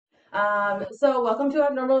So welcome to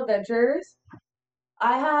Abnormal Adventures.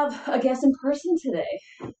 I have a guest in person today,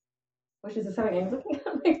 which is exciting. I'm looking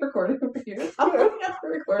at my recording computer. I'm looking at the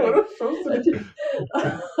recording. I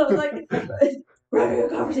was like, we're having a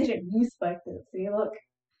conversation. You spiked it. See, look.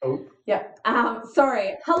 Oh, Yeah.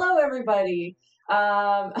 Sorry. Hello, everybody.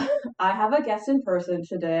 I have a guest in person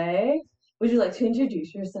today. Would you like to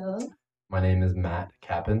introduce yourself? my name is Matt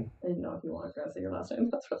Kappen. I didn't know if you want to say your last name.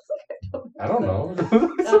 That's what I don't know.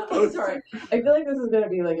 Sorry. I feel like this is gonna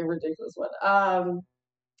be like a ridiculous one.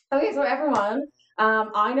 Okay, so everyone,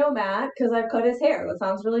 I know Matt because I've cut his hair. That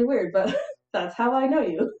sounds really weird, but that's how I know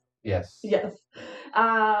you. Yes. Yes.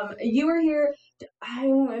 You were here. I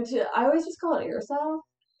always just call it airsoft.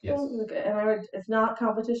 Yes. And it's not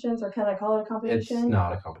competitions, or can I call it a competition? It's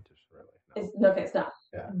not a competition, really. No. It's okay. It's not.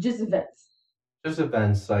 Yeah. Just events. Just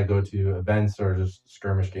events. I go to events or just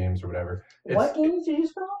skirmish games or whatever. What games did you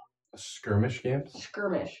spell? Skirmish games.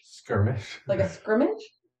 Skirmish. Skirmish. Like a scrimmage?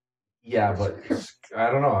 Yeah, but I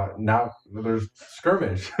don't know. Now there's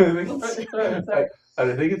skirmish. Sorry.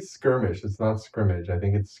 I think it's skirmish. It's not scrimmage. I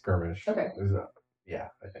think it's skirmish. Okay. Yeah,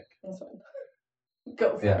 I think. That's fine.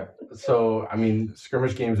 Go for Yeah. it. So I mean,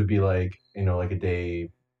 skirmish games would be like like a day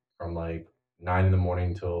from like 9 in the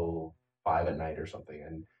morning till 5 at night or something,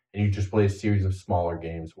 and you just play a series of smaller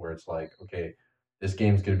games where it's like, okay, this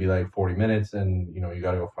game's gonna be like 40 minutes, and you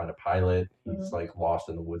got to go find a pilot. He's like lost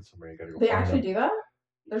in the woods somewhere. You got to go. They find actually him. do that?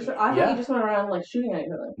 I thought you just went around like shooting at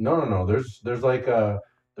each other. No. There's like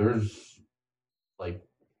like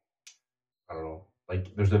I don't know,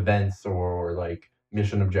 like there's events or like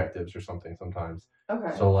mission objectives or something sometimes.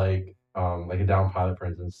 Okay. So like a down pilot, for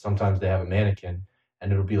instance, sometimes they have a mannequin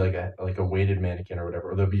and it'll be like a weighted mannequin or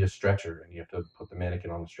whatever, or there'll be a stretcher and you have to put the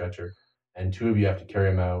mannequin on the stretcher, and two of you have to carry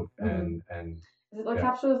them out and. Is it like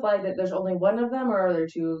Capture the Flag that there's only one of them, or are there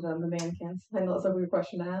two of them, the mannequins? I know that's a weird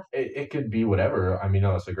question to ask. It could be whatever. I mean,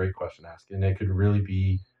 no, that's a great question to ask, and it could really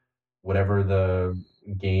be whatever the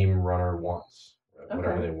game runner wants.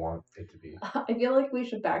 Whatever they want it to be. I feel like we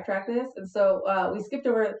should backtrack this, and so we skipped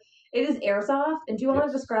over. It is airsoft, and do you want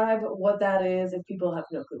to describe what that is if people have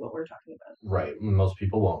no clue what we're talking about? Right, most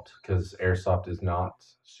people won't, because airsoft is not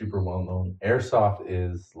super well known. Airsoft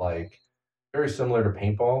is like very similar to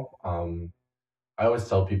paintball. I always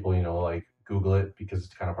tell people, like Google it because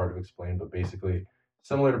it's kind of hard to explain, but basically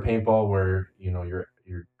similar to paintball, where you're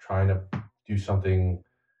trying to do something.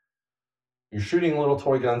 You're shooting little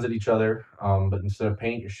toy guns at each other, but instead of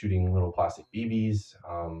paint, you're shooting little plastic BBs,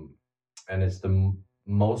 and it's the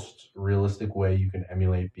most realistic way you can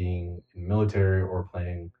emulate being in military or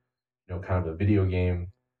playing, kind of a video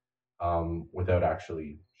game, without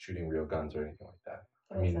actually shooting real guns or anything like that.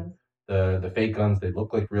 I mean, the fake guns, they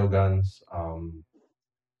look like real guns.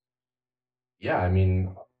 Yeah, I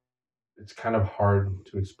mean, it's kind of hard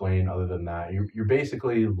to explain other than that. You're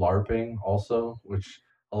basically LARPing also, which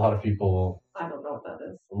a lot of people. I don't know what that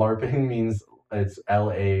is. LARPing means it's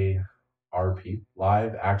LARP,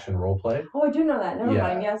 live action role play. Oh, I do know that. Never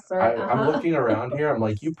mind. Yes, sorry. I'm looking around here. I'm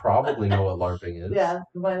like, you probably know what LARPing is. Yeah,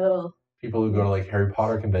 my little people who go to like Harry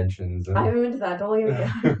Potter conventions. I haven't been to that. Don't look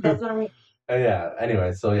at me. That's not me. Yeah.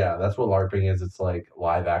 Anyway, so yeah, that's what LARPing is. It's like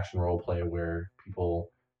live action role play where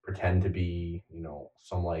people pretend to be,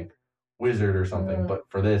 some like wizard or something. But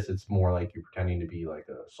for this, it's more like you're pretending to be like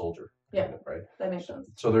a soldier. Yeah. Right. That makes sense.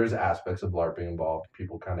 So there's aspects of LARPing involved.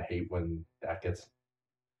 People kind of hate when that gets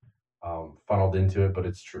funneled into it, but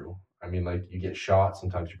it's true. I mean, like you get shot.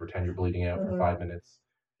 Sometimes you pretend you're bleeding out for 5 minutes.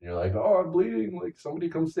 And you're like, oh, I'm bleeding. Like somebody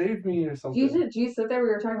come save me or something. Do you sit there? We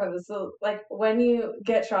were talking about this. So, like, when you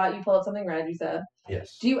get shot, you pull out something red. You said.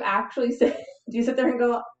 Yes. Do you actually sit? Do you sit there and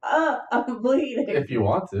go, I'm bleeding? If you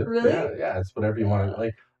want to. Really? Yeah. It's whatever you want.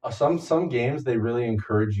 Like some games, they really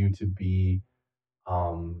encourage you to be,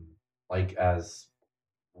 like as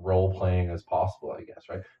role playing as possible, I guess,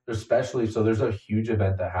 right? There's a huge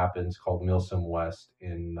event that happens called Milsim West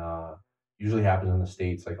usually happens in the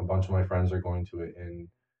States. Like a bunch of my friends are going to it in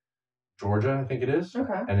Georgia, I think it is.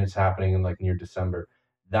 Okay. And it's happening in like near December.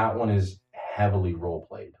 That one is heavily role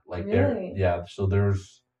played. Like really? So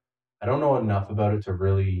I don't know enough about it to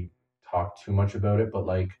really talk too much about it, but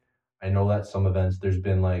like I know that some events there's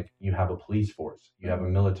been like you have a police force, you have a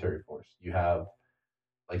military force, you have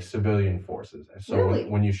like civilian forces. And so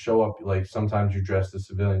when you show up, like sometimes you're dressed as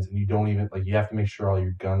civilians and you don't even like you have to make sure all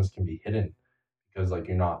your guns can be hidden because like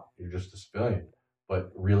you're just a civilian. But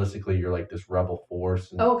realistically, you're like this rebel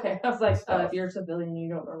force. Okay, I was like, if you're a civilian, you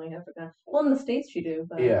don't really have a gun. Well, in the States, you do.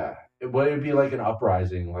 But... Yeah, it would be like an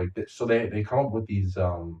uprising, like so they come up with these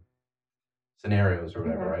scenarios or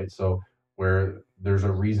whatever, right? So where there's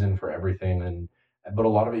a reason for everything, and but a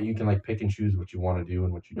lot of it you can like pick and choose what you want to do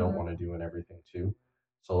and what you don't Mhm. want to do and everything too.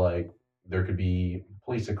 So like there could be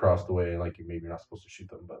police across the way, and like maybe you're not supposed to shoot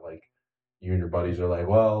them, but like you and your buddies are like,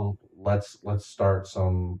 well, let's start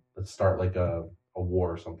like a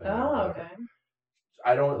war or something or Oh, whatever. okay.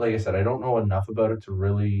 I don't like I said, I don't know enough about it to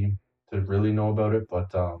really know about it,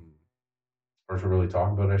 but or to really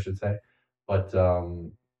talk about it, I should say. But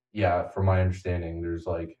yeah, from my understanding, there's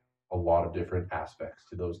like a lot of different aspects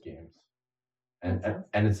to those games, Makes sense.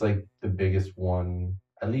 and it's like the biggest one,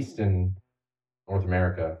 at least in North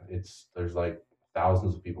America. It's there's like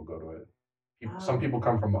thousands of people go to it. Some Wow. people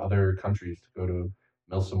come from other countries to go to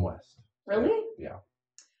Milsom West. Really? Yeah.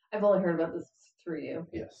 I've only heard about this through you.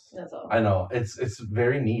 Yes. That's all. I know. It's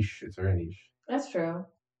very niche. It's very niche. That's true.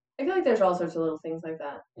 I feel like there's all sorts of little things like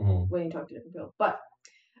that Hmm. when you talk to different people. But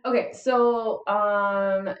okay, so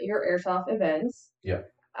your airsoft events. Yeah.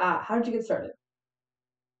 How did you get started?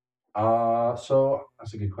 So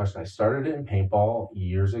that's a good question. I started in paintball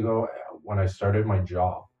years ago when I started my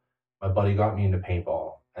job. My buddy got me into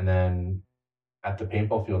paintball, and then at the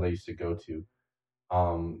paintball field I used to go to,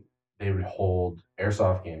 um, they would hold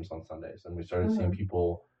airsoft games on Sundays, and we started seeing Mm-hmm.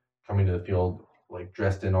 people coming to the field like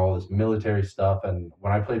dressed in all this military stuff. And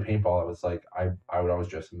when I played paintball, I was like, I would always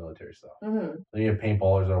dress in military stuff. Mm-hmm. Then you have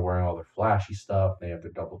paintballers that are wearing all their flashy stuff. They have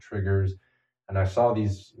their double triggers, and I saw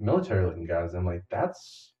these military looking guys. And I'm like,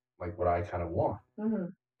 that's like what I kind of want. Mm-hmm.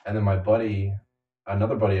 And then my buddy,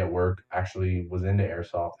 another buddy at work, actually was into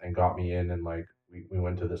airsoft and got me in. And like we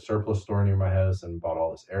went to the surplus store near my house and bought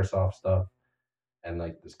all this airsoft stuff and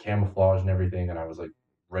like this camouflage and everything. And I was like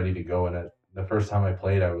ready to go. And the first time I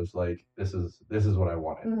played, I was like, this is what I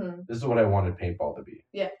wanted. Mm-hmm. This is what I wanted paintball to be.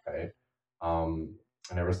 Yeah. Okay.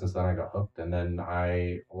 And ever since then, I got hooked. And then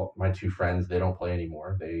my two friends, they don't play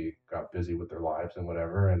anymore. They got busy with their lives and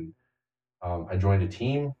whatever. And I joined a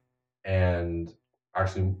team, and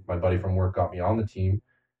actually, my buddy from work got me on the team,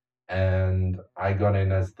 and I got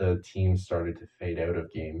in as the team started to fade out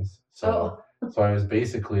of games. So, Oh. so I was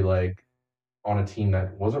basically like on a team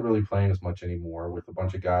that wasn't really playing as much anymore with a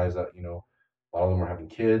bunch of guys that a lot of them were having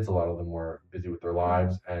kids, a lot of them were busy with their Mm-hmm.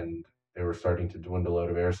 lives, and they were starting to dwindle out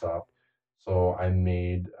of airsoft. So I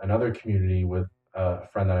made another community with a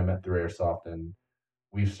friend that I met through airsoft, and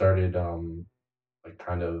we've started like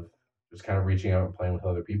kind of reaching out and playing with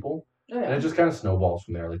other people. Oh And it yeah. just kind of snowballs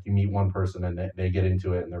from there. Like you meet one person and they get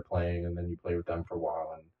into it and they're playing, and then you play with them for a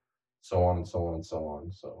while, and so on and so on and so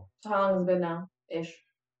on. So So how long has it been now? Ish.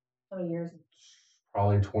 How many years?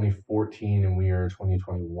 probably 2014 and we are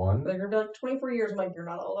 2021. Like you're like 24 years. I'm like, you're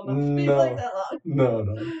not old enough to be like No, that long.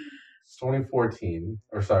 no. It's 2014,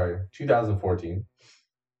 or sorry, 2014.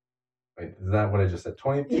 Wait, is that what I just said?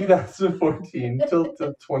 2014 till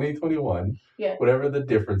 2021. Yeah. Whatever the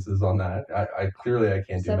difference is on that. I clearly I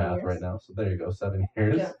can't do 7 math years. right now. So there you go, 7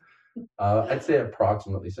 years. Yeah. I'd say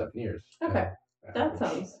approximately 7 years. Okay. That Average.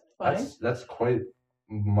 sounds fine. That's quite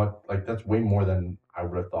much. Like that's way more than I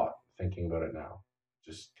would have thought thinking about it now.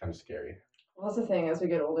 Just kind of scary. Well, that's the thing. As we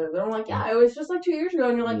get older, they're like, yeah, it was just like 2 years ago,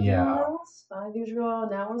 and you're like, no, Yeah. that was 5 years ago.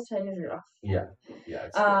 Now it was 10 years ago. Yeah.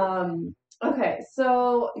 It's scary. Okay,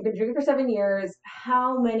 so you've been drinking for 7 years.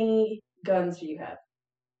 How many guns do you have?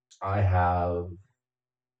 I have.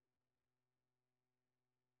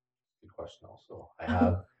 Good question. Also, I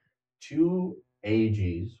have two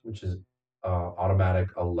AGs, which is automatic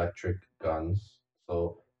electric guns.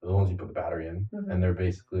 So they're the ones you put the battery in, Mhm. and they're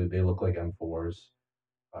basically they look like M4s,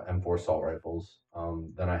 M4 assault rifles.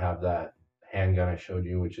 Then I have that handgun I showed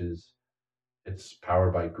you, which is it's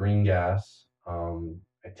powered by green gas.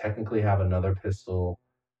 I technically have another pistol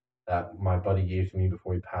that my buddy gave to me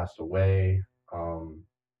before he passed away.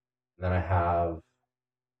 Then I have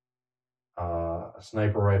a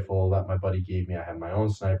sniper rifle that my buddy gave me. I have my own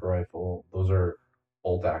sniper rifle. Those are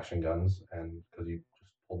bolt action guns, and because you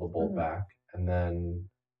just pull the bolt Mhm. back, and then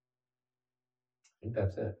I think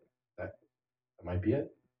that's it. That might be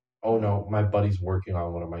it. Oh no, my buddy's working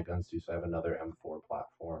on one of my guns too, so I have another M4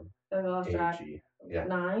 platform I lost track. AG. Yeah,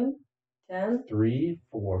 9, 10. 3,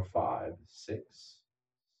 4, 5, 6,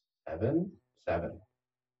 7, 7,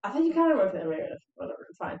 I thought you counted with it. Whatever,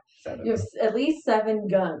 it's fine. 7. You have at least 7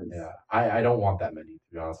 guns. Yeah, I don't want that many to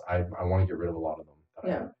be honest. I want to get rid of a lot of them.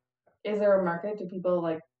 Yeah. Is there a market? Do people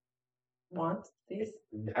like want these?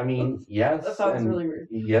 I mean, yes, That sounds and really weird.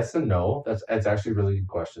 yes and no. It's actually a really good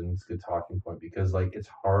question. It's a good talking point because like it's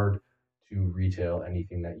hard to retail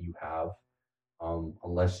anything that you have,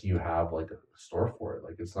 unless you have like a store for it.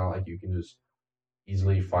 Like it's not like you can just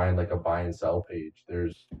easily find like a buy and sell page. There,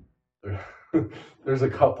 there's a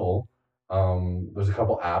couple, there's a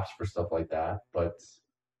couple apps for stuff like that, but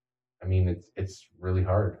I mean it's really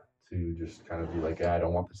hard to just kind of be like, yeah, I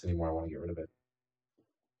don't want this anymore. I want to get rid of it.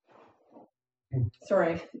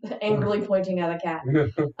 Sorry, angrily pointing at a cat.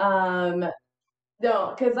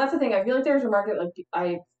 No, because that's the thing. I feel like there's a market like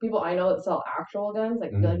people I know that sell actual guns,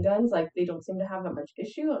 like good guns, like they don't seem to have that much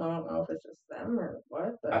issue. I don't know if it's just them or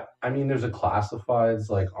what. But I mean, there's a classifieds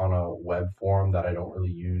like on a web forum that I don't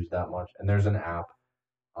really use that much, and there's an app.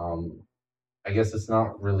 I guess it's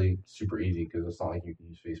not really super easy because it's not like you can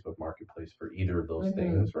use Facebook Marketplace for either of those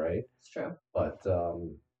things, right? it's true. But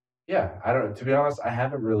yeah, I don't. To be honest, I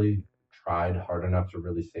haven't really tried hard enough to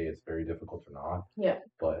really say it's very difficult or not. Yeah.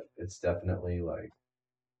 But it's definitely like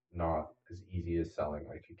not as easy as selling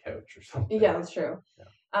like a couch or something. Yeah, that's true.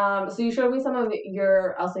 Yeah. So you showed me some of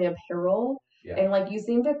your, I'll say, apparel, Yeah. and like you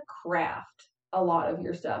seem to craft a lot of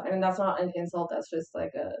your stuff, and that's not an insult. That's just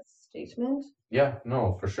like a statement. Yeah,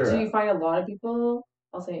 no, for sure. Do you find a lot of people?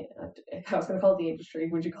 I'll say, I was gonna call it the industry.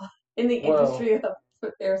 Would you call it in the industry of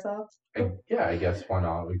airsoft? Yeah, I guess why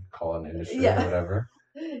not? We could call it an industry Yeah. or whatever.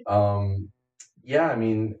 Yeah, I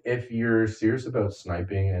mean, if you're serious about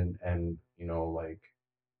sniping and you know like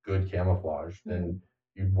good camouflage, then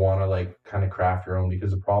you'd want to like kind of craft your own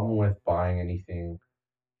because the problem with buying anything,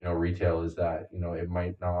 you know, retail is that, you know, it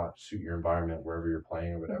might not suit your environment wherever you're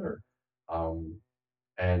playing or whatever.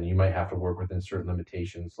 And you might have to work within certain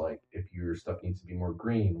limitations, like if your stuff needs to be more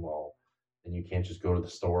green, well, then you can't just go to the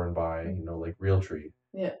store and buy, you know, like Realtree.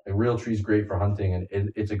 Yeah. Like Realtree is great for hunting and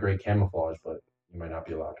it's a great camouflage, but you might not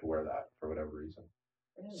be allowed to wear that for whatever reason.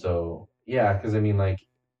 Really? So yeah, because I mean, like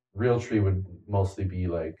Realtree would mostly be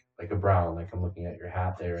like a brown. Like I'm looking at your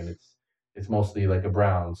hat there, and it's mostly like a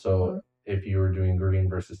brown. So if you were doing green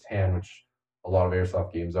versus tan, which a lot of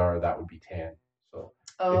airsoft games are, that would be tan. So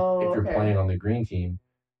if you're playing on the green team,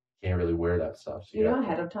 you can't really wear that stuff. So you know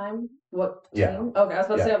ahead of time what team? Yeah. Okay, I was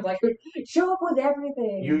about to say, I'm like, show up with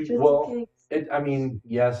everything. I mean,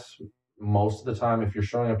 yes, most of the time, if you're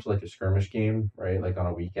showing up to like a skirmish game, right, like on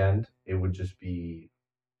a weekend, it would just be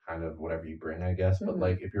kind of whatever you bring, I guess. But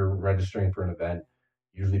like if you're registering for an event,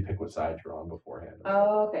 usually pick what side you're on beforehand.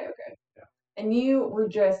 Oh, okay. Yeah. And you were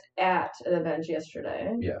just at an event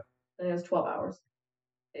yesterday. Yeah. And it was 12 hours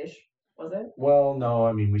ish, was it? Well, no,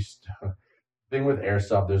 I mean thing with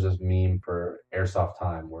airsoft, there's this meme for airsoft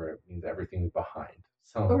time where it means everything's behind.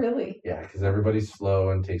 So, oh, really? Yeah, because everybody's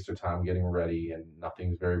slow and takes their time getting ready, and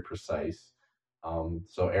nothing's very precise.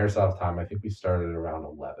 So airsoft time, I think we started around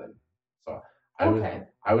 11. So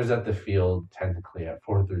I was at the field technically at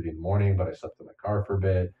 4:30 in the morning, but I slept in my car for a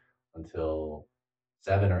bit until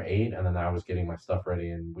 7 or 8, and then I was getting my stuff ready,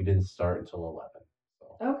 and we didn't start until 11.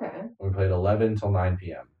 So we played 11 till 9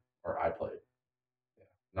 p.m. or I played.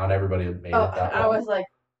 Not everybody made it that long. I was like,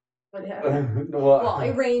 what happened? Well,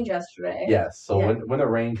 it rained yesterday. Yes, so when the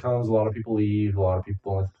rain comes, a lot of people leave. A lot of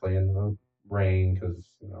people don't like to play in the rain because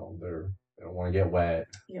you know they don't want to get wet.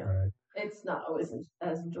 Yeah, right? It's not always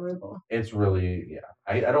as enjoyable. It's really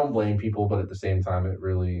I don't blame people, but at the same time, it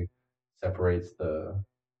really separates the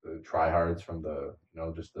tryhards from the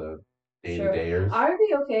just the day-to-dayers. I would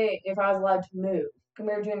be okay if I was allowed to move.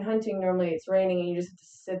 Compared to doing hunting, normally it's raining and you just have to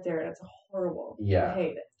sit there and it's horrible. Yeah. I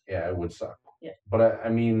hate it. Yeah, it would suck. Yeah. But I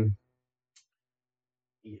mean,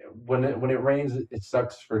 when it rains, it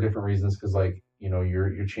sucks for different reasons because like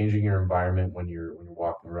you're changing your environment when you're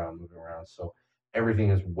walking around, moving around. So everything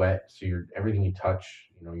is wet. So everything you touch,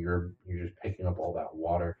 you're just picking up all that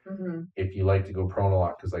water. If you like to go prone a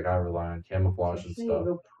lot, because like I rely on camouflage and stuff. You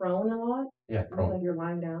go prone a lot? Yeah, prone. Like you're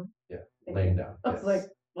lying down. Yeah, laying down. I was like,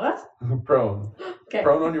 what? Prone. Okay.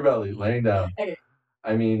 Prone on your belly, laying down. Okay.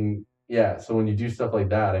 I mean, yeah. So when you do stuff like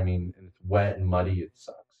that, I mean, and it's wet and muddy, it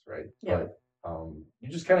sucks, right? Yeah. But you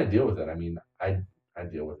just kind of deal with it. I mean, I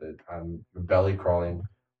deal with it. I'm belly crawling.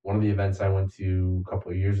 One of the events I went to a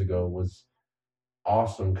couple of years ago was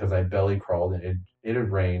awesome because I belly crawled and it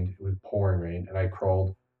had rained. It was pouring rain, and I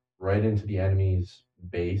crawled right into the enemy's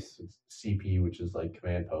base, CP, which is like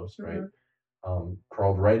command post, right?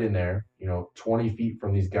 Crawled right in there, 20 feet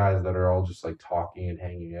from these guys that are all just like talking and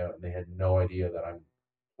hanging out, and they had no idea that I'm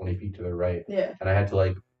 20 feet to their right. Yeah. And I had to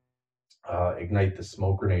like ignite the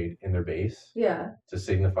smoke grenade in their base. Yeah. To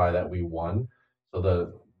signify that we won. So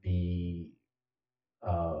the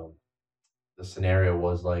scenario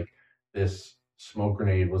was like this smoke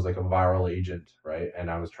grenade was like a viral agent, right?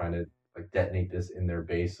 And I was trying to like detonate this in their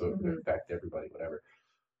base so it would affect everybody, whatever.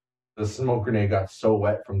 The smoke grenade got so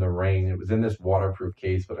wet from the rain. It was in this waterproof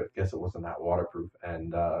case, but I guess it wasn't that waterproof.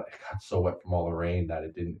 And it got so wet from all the rain that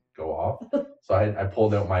it didn't go off. So I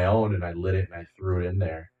pulled out my own and I lit it and I threw it in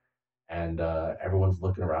there. And everyone's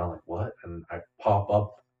looking around like, what? And I pop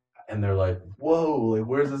up and they're like, whoa, like,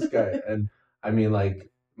 where's this guy? And I mean, like,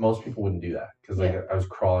 most people wouldn't do that because like Yeah. I was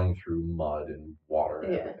crawling through mud and water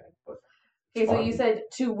and Yeah. everything. But Okay, it's so you fun. said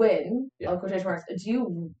to win, Yeah. quotation marks. Do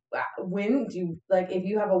you win? Do you like if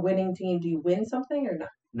you have a winning team? Do you win something or not?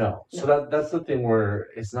 No. So No. that's the thing where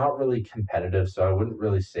it's not really competitive. So I wouldn't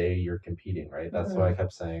really say you're competing, right? That's why I Hmm.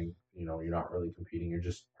 kept saying, you're not really competing. You're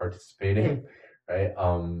just Yeah. participating, right?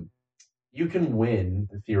 You can win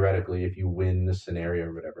theoretically if you win the scenario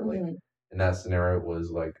or whatever. Like Hmm. in that scenario, it was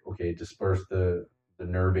like, okay, disperse the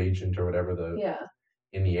nerve agent or whatever Yeah.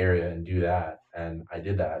 in the area and do that, and I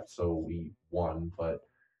did that, so we won. But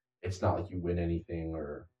it's not like you win anything,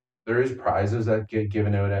 or there is prizes that get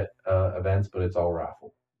given out at events, but it's all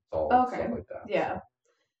raffle. It's all Okay. stuff like that. Yeah.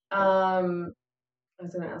 So I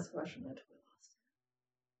was gonna ask a question. I totally lost.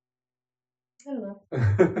 I don't know.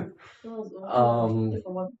 yeah.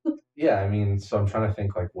 Different one. Yeah, I mean, so I'm trying to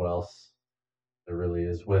think like what else there really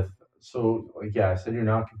is with. So like, yeah, I said you're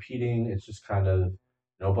not competing. It's just kind of,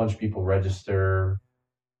 a bunch of people register.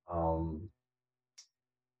 Um,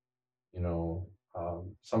 you know,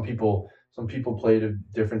 some people play to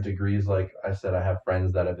different degrees. Like I said, I have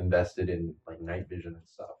friends that have invested in like night vision and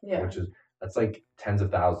stuff, Yeah. that's like tens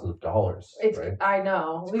of thousands of dollars, It's right? I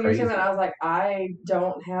know. It's When you were saying that, crazy. I was like, I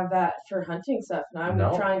don't have that for hunting stuff, and I'm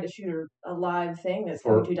No, trying to shoot a live thing that's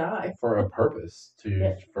going for to die. for a purpose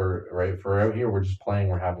Yeah. for right for out here we're just playing,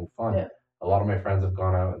 we're having fun. Yeah. A lot of my friends have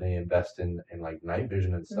gone out and they invest in like night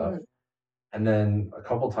vision and stuff. Hmm. And then a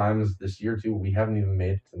couple times this year too, we haven't even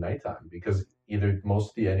made it to nighttime because either most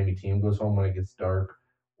of the enemy team goes home when it gets dark,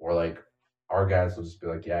 or like our guys will just be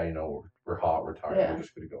like, yeah, we're hot, we're tired, we're Yeah.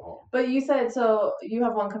 just gonna go home. But you said so you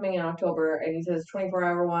have one coming in October, and you said it's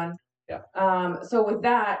 24-hour one. Yeah, So with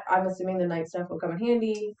that, I'm assuming the night stuff will come in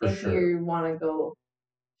handy for if sure. you want to go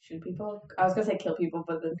shoot people. I was gonna say kill people,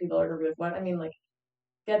 but then people are gonna be like, "What?" I mean, like,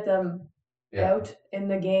 get them Yeah. out in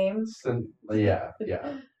the game. So, yeah.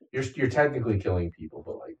 You're technically killing people,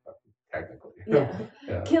 but like technically. Yeah.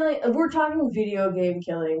 Yeah. Killing. We're talking video game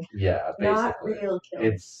killing, Yeah, not basically. real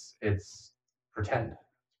killing. It's pretend.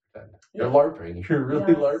 Yeah. You're LARPing. You're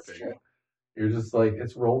really That's LARPing. true. You're just like,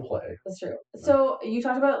 it's role play. That's true. So you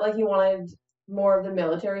talked about like you wanted more of the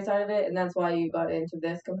military side of it, and that's why you got into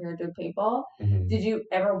this compared to paintball. Mhm. Did you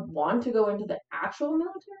ever want to go into the actual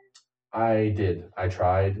military? I did. I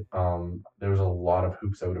tried. There was a lot of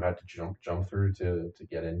hoops I would have had to jump through to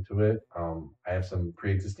get into it. I have some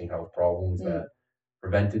pre-existing health problems Mm. that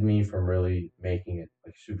prevented me from really making it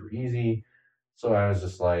like super easy. So I was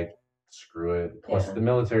just like, screw it. Plus, Yeah. the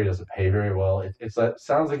military doesn't pay very well. It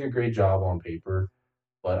sounds like a great job on paper,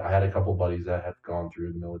 but I had a couple buddies that had gone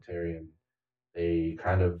through the military and they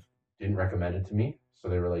kind of didn't recommend it to me. So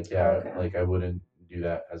they were like, yeah, Okay. like I wouldn't do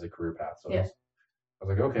that as a career path. So Yeah. I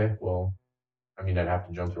was like, okay, well, I mean, I'd have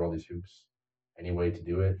to jump through all these hoops anyway to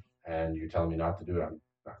do it, and you're telling me not to do it, I'm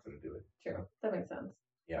not going to do it. True. That makes sense.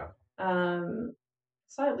 Yeah,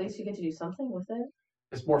 So at least you get to do something with it.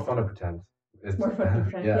 it's more fun to pretend. It's more fun to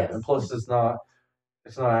pretend. Yeah, Yes. and plus it's not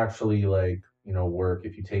actually like work.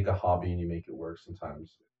 If you take a hobby and you make it work,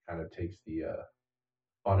 sometimes it kind of takes the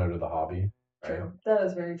fun out of the hobby. Right? True. That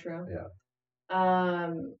is very true.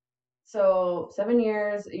 Yeah. So 7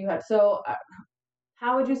 years you had. So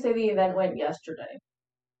how would you say the event went yesterday?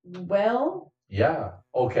 Well, Yeah.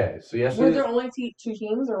 Okay. So were yesterday, there only two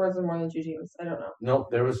teams, or was there more than two teams? I don't know. nope,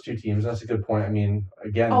 there was two teams. That's a good point. I mean,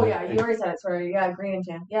 again. Oh yeah, you already said it. Sorry. Yeah, green and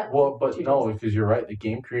tan. Yeah. Well, but two no, teams. because you're right. The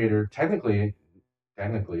game creator, technically,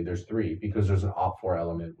 there's three because there's an Op4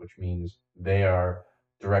 element, which means they are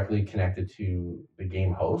directly connected to the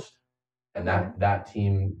game host, and Okay. that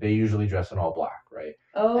team they usually dress in all black, right?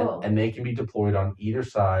 Oh. And they can be deployed on either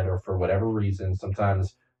side, or for whatever reason.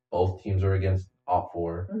 Sometimes both teams are against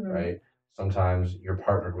Op4, Mhm. right? Sometimes you're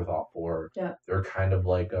partnered with Op4. Yeah. They're kind of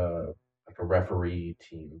like a referee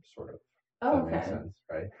team, sort of. Oh, That makes okay. sense,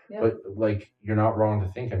 right? Yep. But like you're not wrong to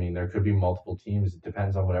think. I mean, there could be multiple teams. It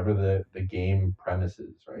depends on whatever the game premise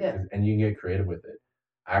is, right? Yeah. And you can get creative with it.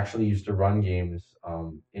 I actually used to run games,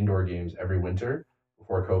 indoor games every winter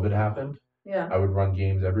before COVID happened. Yeah. I would run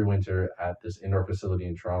games every winter at this indoor facility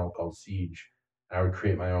in Toronto called Siege, and I would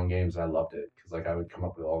create my own games. And I loved it because like I would come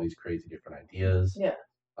up with all these crazy different ideas. Yeah.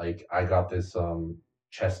 Like I got this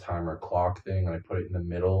chess timer clock thing, and I put it in the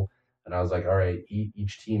middle. And I was like, all right,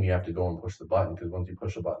 each team you have to go and push the button because once you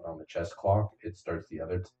push the button on the chess clock, it starts the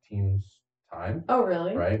other team's time. Oh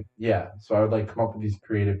really? Right? Yeah. So I would like come up with these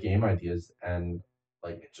creative game ideas, and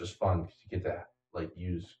like it's just fun because you get to like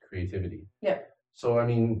use creativity. Yeah. So I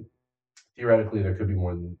mean, theoretically, there could be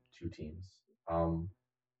more than two teams.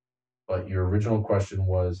 But your original question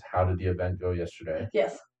was, how did the event go yesterday?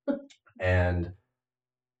 Yes. And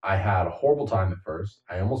I had a horrible time at first.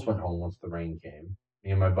 I almost went home once the rain came.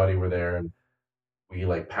 me and my buddy were there, and we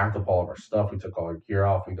like packed up all of our stuff. We took all our gear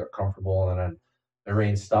off. We got comfortable, and then the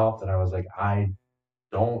rain stopped. And I was like, I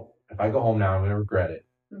don't. If I go home now, I'm gonna regret it.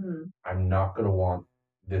 Mm-hmm. I'm not gonna want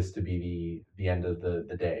this to be the end of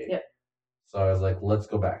the day. Yeah. So I was like, let's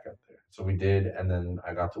go back up there. So we did, and then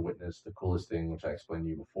I got to witness the coolest thing, which I explained to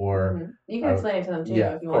you before. Mm-hmm. You can explain it to them too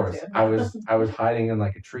Yeah, if you of want course. to. I was hiding in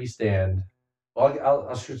like a tree stand. Well,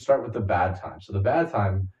 I should start with the bad time. So the bad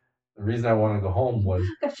time, the reason I wanted to go home was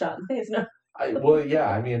Got shot in the face. No. well, yeah.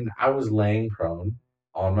 I mean, I was laying prone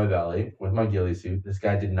on my belly with my ghillie suit. This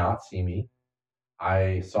guy did not see me.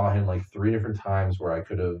 I saw him like three different times where I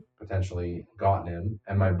could have potentially gotten him,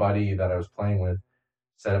 and my buddy that I was playing with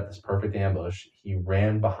set up this perfect ambush. He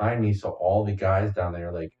ran behind me, so all the guys down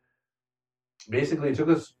there, like, basically, it took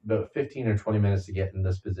us about 15 or 20 minutes to get in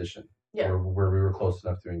this position where we were close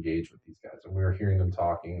enough to engage with these guys, and we were hearing them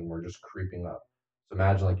talking, and we're just creeping up. So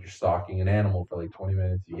imagine like you're stalking an animal for like 20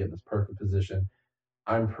 minutes. You get in this perfect position.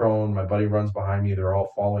 I'm prone. My buddy runs behind me. They're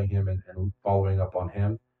all following him and following up on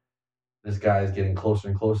him. This guy is getting closer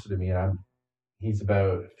and closer to me, and he's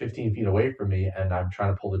about 15 feet away from me, and I'm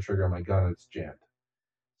trying to pull the trigger on my gun, and it's jammed.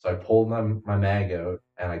 So I pulled my mag out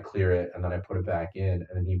and I clear it, and then I put it back in. And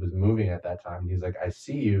then he was moving at that time. He's like, I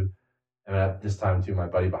see you. And at this time, too, my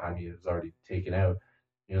buddy behind me was already taken out.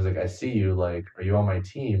 He was like, I see you. Like, are you on my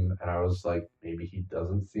team? And I was like, maybe he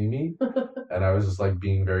doesn't see me. And I was just like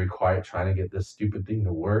being very quiet, trying to get this stupid thing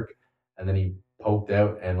to work. And then he poked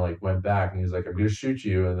out and like went back, and he was like, I'm gonna shoot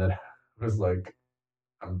you. And then I was like,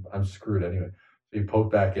 I'm screwed anyway. So he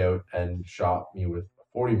poked back out and shot me with a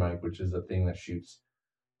 40 mic, which is a thing that shoots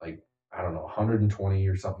like, I don't know, 120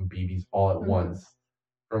 or something BBs all at once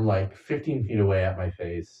from like 15 feet away at my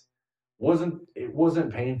face. It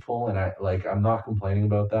wasn't painful, and I'm not complaining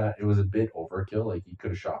about that. It was a bit overkill. Like, he could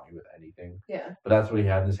have shot me with anything. Yeah. But that's what he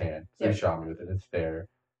had in his hand. So he shot me with it. It's fair.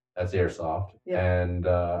 That's airsoft. And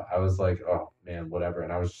I was like, oh man, whatever.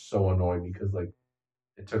 And I was so annoyed because like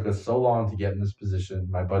it took us so long to get in this position.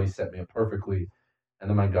 My buddy set me up perfectly, and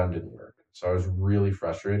then my gun didn't work. So I was really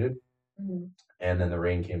frustrated. And then the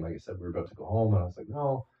rain came, like I said, we were about to go home, and I was like,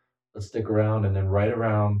 no, let's stick around. And then right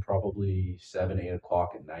around probably 7, 8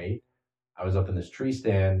 o'clock at night, I was up in this tree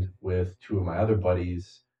stand with two of my other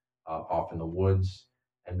buddies off in the woods,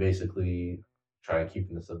 and basically trying to keep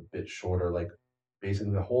this a bit shorter. Like,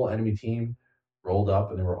 basically, the whole enemy team rolled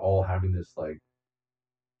up, and they were all having this like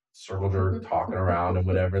circle jerk talking around and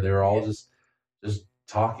whatever. They were all just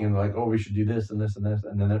talking like, oh, we should do this and this and this.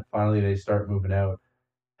 And then finally they start moving out,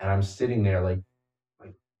 and I'm sitting there like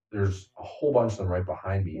there's a whole bunch of them right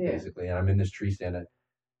behind me basically, and I'm in this tree stand. And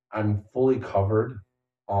I'm fully covered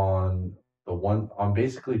on on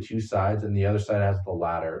basically two sides, and the other side has the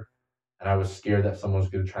ladder. And I was scared that someone was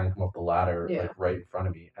going to try and come up the ladder like right in front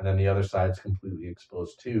of me, and then the other side's completely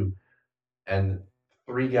exposed too. And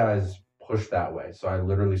three guys pushed that way, so I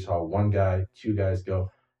literally saw one guy, two guys go,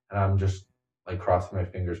 and I'm just like crossing my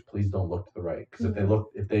fingers. Please don't look to the right, because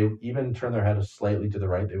if they even turned their head slightly to the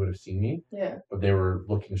right, they would have seen me. Yeah. But they were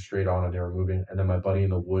looking straight on, and they were moving. And then my buddy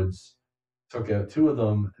in the woods took out two of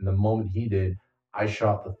them, and the moment he did, I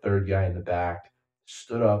shot the third guy in the back,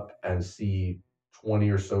 stood up, and see 20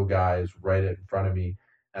 or so guys right in front of me,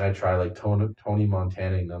 and I try like Tony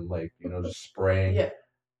Montanaing them, like, just spraying. Yeah.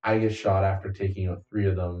 I get shot after taking out three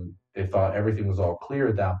of them. They thought everything was all clear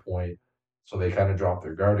at that point, so they kind of dropped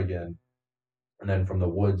their guard again. And then from the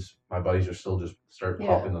woods, my buddies are still just start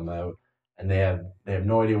popping them out, and they have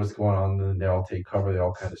no idea what's going on. Then they all take cover. They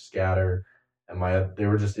all kind of scatter, and they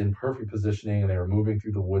were just in perfect positioning, and they were moving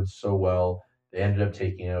through the woods so well. They ended up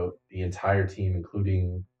taking out the entire team,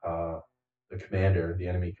 including the commander, the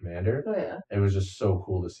enemy commander. Oh yeah. It was just so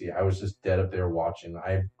cool to see. I was just dead up there watching.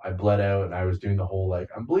 I bled out, and I was doing the whole like,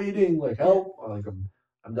 I'm bleeding, like help, like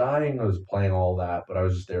I'm dying. I was playing all that, but I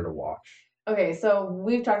was just there to watch. Okay, so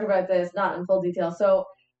we've talked about this not in full detail. So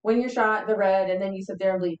when you're shot, the red, and then you sit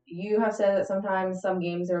there and bleed, you have said that sometimes some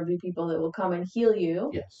games there will be people that will come and heal you.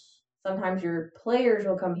 Yes. Sometimes your players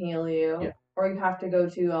will come heal you. Yeah. Or you have to go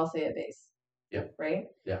to, I'll say, a base. Yeah. Right?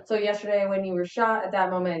 Yeah. So yesterday when you were shot at that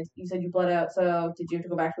moment, you said you bled out. So did you have to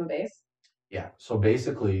go back to a base? Yeah. So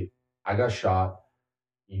basically, I got shot.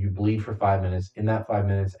 You bleed for 5 minutes. In that 5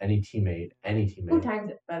 minutes, any teammate. Who times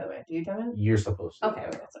it, by the way? Do you time it? You're supposed to. Okay,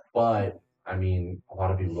 sorry. But, I mean, a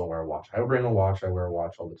lot of people don't wear a watch. I bring a watch. I wear a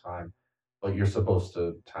watch all the time. But you're supposed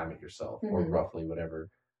to time it yourself, or roughly whatever.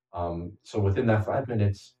 So within that 5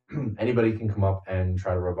 minutes, anybody can come up and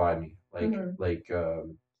try to revive me.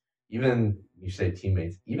 Even, you say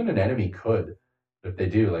teammates, even an enemy could. But if they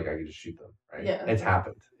do, like, I could just shoot them, right? Yeah. It's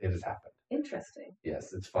happened. It has happened. Interesting.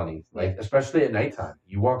 Yes, it's funny. Like especially at nighttime,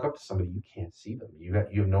 you walk up to somebody, you can't see them. You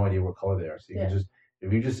have no idea what color they are. So you can just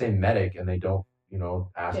if you just say medic and they don't,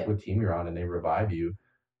 ask what team you're on and they revive you,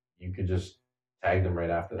 you could just tag them right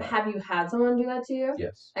after that. Have you had someone do that to you?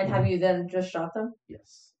 Yes. And have you then just shot them?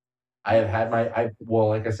 Yes. I have had well,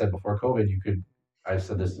 like I said before COVID, I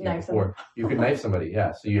said this to you before, you could knife somebody,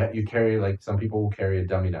 yeah. So you carry, like, some people will carry a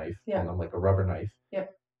dummy knife on them, like a rubber knife. Yep.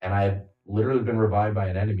 And I've literally been revived by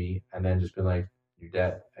an enemy and then just been like, you're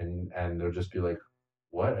dead. And they'll just be like,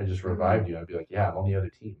 what? I just revived you. I'd be like, yeah, I'm on the other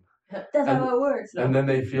team. That's how it works. And then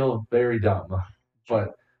they feel very dumb.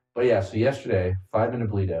 But yeah, so yesterday, 5-minute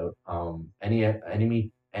bleed out. Any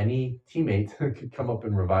teammate could come up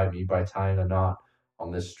and revive me by tying a knot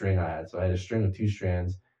on this string I had. So I had a string of 2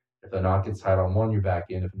 strands. If the knot gets tied on one, you're back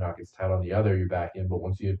in. If the knot gets tied on the other, you're back in. But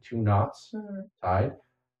once you have 2 knots tied,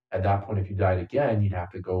 at that point, if you died again, you'd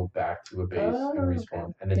have to go back to a base and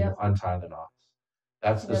respawn, and then you untie the knots.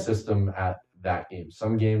 That's the system at that game.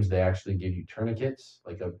 Some games they actually give you tourniquets,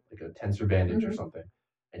 like a tensor bandage or something,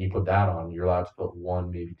 and you put that on. You're allowed to put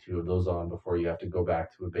 1, maybe 2 of those on before you have to go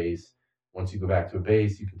back to a base. Once you go back to a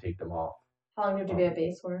base, you can take them off. How long do you have to be at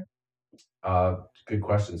base for? Good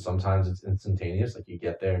question. Sometimes it's instantaneous, like you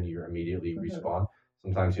get there and you're immediately respawn.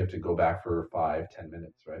 Sometimes you have to go back for 5-10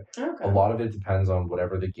 minutes, right? Okay. A lot of it depends on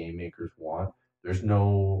whatever the game makers want. There's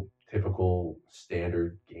no typical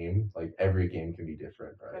standard game. Like every game can be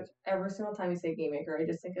different, right? Every single time you say game maker, I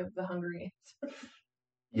just think of the Hunger Games.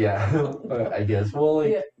 Yeah, I guess. Well,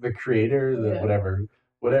 like the creator,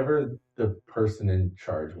 whatever the person in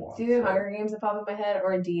charge wants. Do you have Hunger Games that pop in my head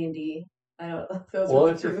or D&D? I don't know. Well,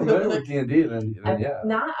 if you're familiar with D&D, then yeah.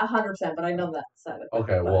 Not 100%, but I know that side of it.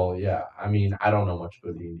 Okay, well, yeah. I mean, I don't know much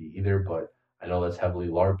about D&D either, but I know that's heavily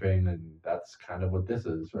LARPing, and that's kind of what this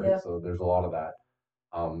is, right? Yep. So there's a lot of that.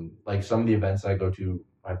 Like some of the events I go to,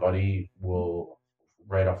 my buddy will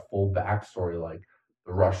write a full backstory, like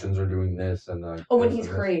the Russians are doing this, and like when he's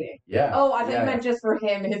creating. Yeah. Oh, I think you meant just for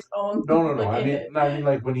him, his own. No. I mean,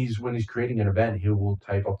 like when he's creating an event, he will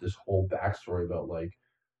type up this whole backstory about like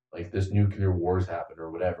this nuclear wars happened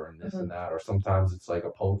or whatever, and this and that, or sometimes it's like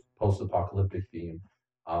a post-apocalyptic theme.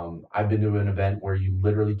 I've been to an event where you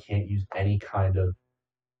literally can't use any kind of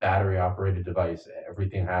battery operated device.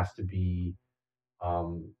 Everything has to be,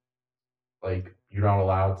 like you're not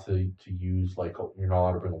allowed to use you're not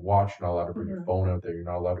allowed to bring a watch, you're not allowed to bring your phone out there, you're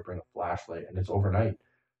not allowed to bring a flashlight, and it's overnight.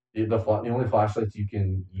 The only flashlights you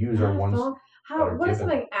can use are ones. What if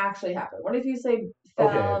something actually happened? What if you say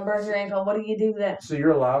fell and burned your ankle? What do you do then? So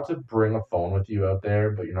you're allowed to bring a phone with you out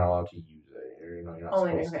there, but you're not allowed to use it. You're not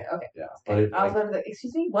supposed to. Okay. Yeah. Okay. But I was like,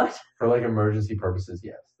 excuse me, what? For like emergency purposes,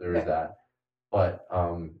 yes, there is that. But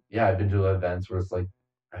yeah, I've been to events where it's like,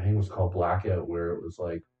 I think it was called Blackout, where it was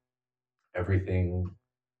like everything.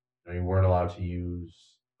 You weren't allowed to use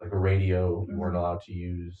like a radio. You weren't allowed to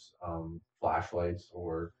use flashlights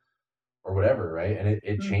or whatever, right? And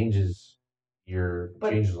it changes.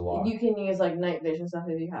 Changes a lot. You can use like night vision stuff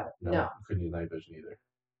if you have it. No. You couldn't use night vision either.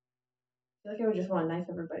 I feel like I would just want to knife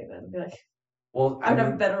everybody then. Be like, well, I'd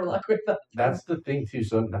have better luck with that. That's the thing too.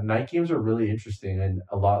 So night games are really interesting, and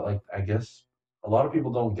I guess a lot of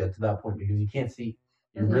people don't get to that point because you can't see.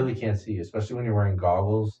 You really can't see, especially when you're wearing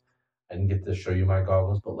goggles. I didn't get to show you my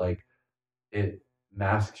goggles, but like it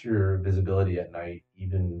masks your visibility at night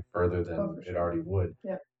even further than it already would.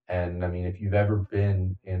 Yeah. And I mean, if you've ever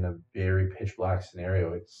been in a very pitch black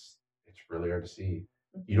scenario, it's really hard to see.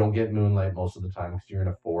 You don't get moonlight most of the time because you're in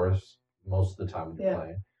a forest most of the time when you're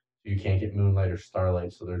playing. So you can't get moonlight or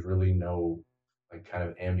starlight, so there's really no like kind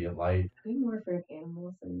of ambient light. Are you more afraid of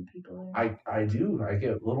animals than people? I do. I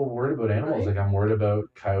get a little worried about animals. Right? Like I'm worried about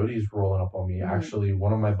coyotes rolling up on me. Actually,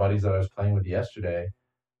 one of my buddies that I was playing with yesterday,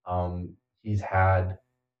 he had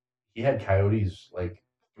coyotes, like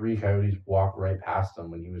 3 coyotes walk right past him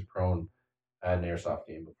when he was prone at an airsoft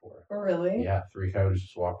game before. Oh, really? Yeah, 3 coyotes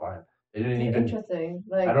just walked by him. They didn't even. Interesting.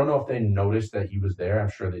 I don't know if they noticed that he was there. I'm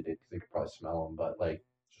sure they did because they could probably smell him. But like,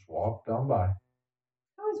 just walked on by.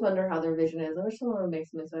 I always wonder how their vision is. I wish someone would make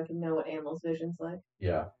something so I can know what animals' vision's like.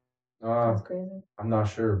 Yeah. That's crazy. I'm not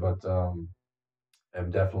sure, but I'm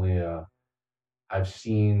definitely I've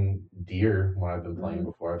seen deer when I've been playing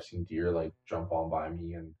before. I've seen deer like jump on by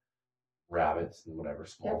me and rabbits and whatever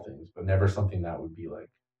small things, but never something that would be like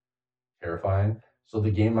terrifying. So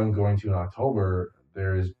the game I'm going to in October,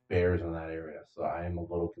 there's bears in that area, so I am a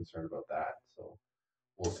little concerned about that. So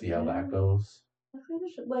we'll see how that goes.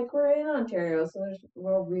 Like we're in Ontario, so there's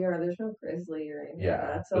no grizzly or anything like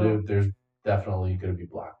that. So but there's definitely going to be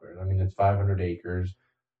black bears. I mean, it's 500 acres.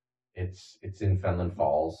 It's in Fenland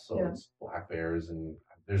Falls, so it's black bears, and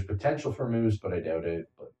there's potential for moose, but I doubt it.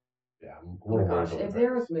 But yeah, yeah, I'm a Oh my little worried gosh, about if the there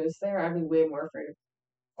Bears. was moose there, I'd be way more afraid.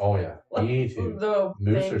 Oh yeah, me too. No,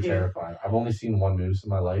 Moose are thank you. terrifying. I've only seen one moose in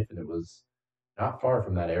my life, and it was not far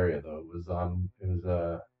from that area though. It was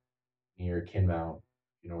near Kinmount.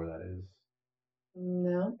 You know where that is?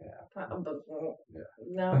 No. Yeah,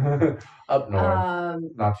 No. yeah. Up north, Um,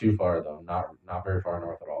 not too far though. Not very far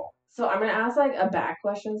north at all. so I'm gonna ask like a back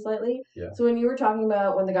question slightly. Yeah. So when you were talking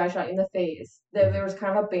about when the guy shot you in the face, there Mhm. was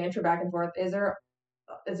kind of a banter back and forth. Is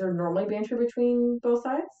there normally banter between both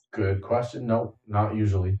sides? Good question. No, not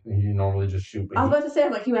usually. You normally just shoot, but I was about to say,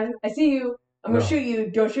 I'm like, you imagine, I see you, I'm gonna no, shoot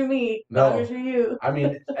you, don't shoot me, no, I'm gonna no. shoot you. I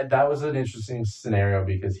mean, that was an interesting scenario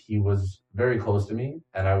because he was very close to me,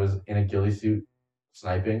 and I was in a ghillie suit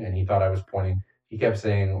sniping, and he thought I was pointing. He kept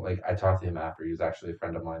saying, like, I talked to him after. He was actually a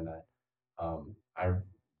friend of mine that I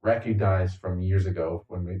recognized from years ago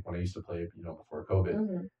when I used to play, before COVID.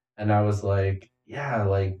 Hmm. And I was like, yeah,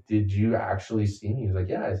 like, did you actually see me? He was like,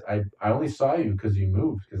 yeah, I only saw you because you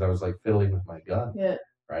moved because I was like fiddling with my gun, Yeah.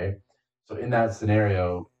 right? So in that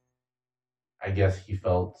scenario, I guess he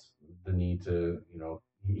felt the need to,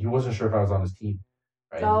 he wasn't sure if I was on his team,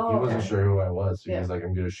 right? He Oh, wasn't okay. sure who I was. So he Yeah. was like,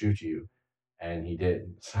 I'm going to shoot you. And he did.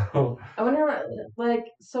 So I wonder, like,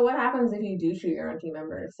 so what happens if you do shoot your own team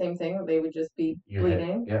member? Same thing, they would just be you hit,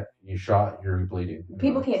 bleeding. yeah, you shot, you're bleeding.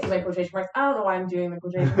 People can't see my quotation marks. I don't know why I'm doing the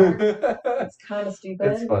quotation marks. It's kind of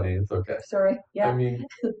stupid. It's funny. It's okay. Sorry. I Yeah. mean,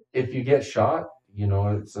 if you get shot,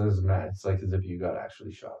 it says it's like as if you got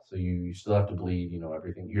actually shot. So you still have to bleed,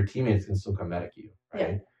 everything. Your teammates can still come medic you, Yeah.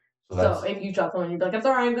 right? So if you shot someone, you'd be like, I'm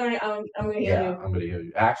sorry, I'm gonna heal yeah, you. I'm gonna heal you.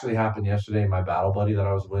 It actually happened yesterday. My battle buddy that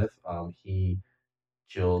I was with, he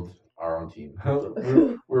killed our own team.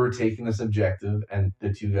 We were taking this objective, and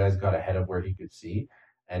the two guys got ahead of where he could see,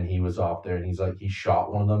 and he was off there, and he's like, he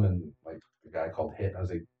shot one of them, and like the guy called hit. And I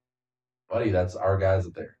was like, buddy, that's our guys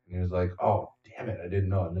up there. And he was like, oh, damn it, I didn't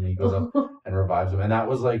know. And then he goes up and revives him. And that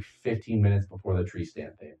was like 15 minutes before the tree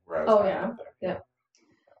stand thing where I was hiding up there.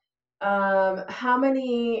 Yeah. How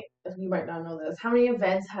many, you might not know this, how many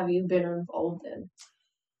events have you been involved in?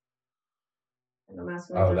 And I'm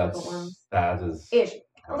asking the difficult ones. That is. Ish.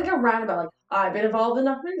 Like a roundabout, like, I've been involved in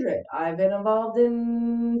 100. I've been involved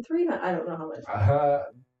in 300. I don't know how much.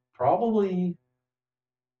 Probably.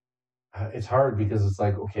 It's hard because it's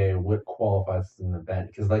like, okay, what qualifies as an event?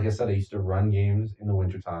 Because like I said, I used to run games in the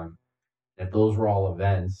wintertime. If those were all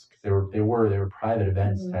events, because they were private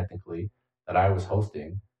events technically that I was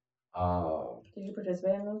hosting. Did you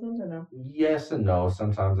participate in those ones or no? Yes and no.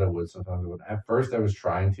 Sometimes I would, sometimes I wouldn't. At first, I was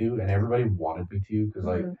trying to, and everybody wanted me to, because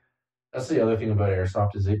like that's the other thing about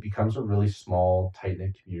airsoft is it becomes a really small, tight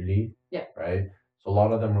knit community. Yeah. Right. So a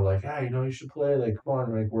lot of them were like, "Ah, you should play. Like, come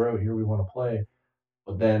on, like we're out here, we want to play."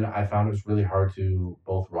 But then I found it was really hard to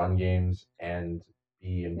both run games and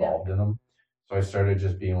be involved in them. So I started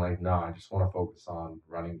just being like, no, I just want to focus on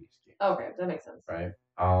running these games. Okay, that makes sense. Right.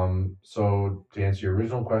 So to answer your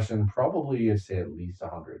original question, probably I'd say at least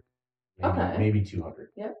 100, maybe 200.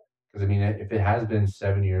 Yep. Because I mean, if it has been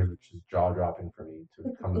 7 years, which is jaw dropping for me to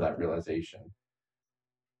come to that realization.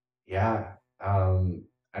 Yeah.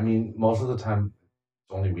 I mean, most of the time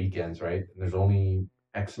it's only weekends, right? And there's only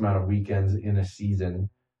X amount of weekends in a season.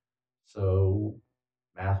 So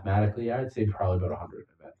mathematically, I'd say probably about 100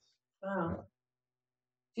 events. Wow.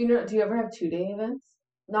 Yeah. Do you ever have 2-day events?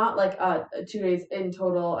 Not like 2 days in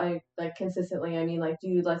total. I like consistently. I mean, like, do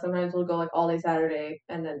you like sometimes we'll go like all day Saturday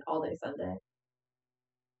and then all day Sunday?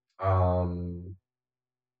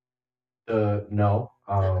 No,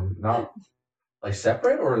 not like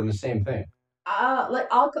separate or in the same thing. Like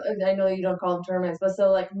I know you don't call them tournaments, but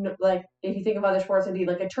so like if you think of other sports, it'd be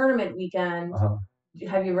like a tournament weekend.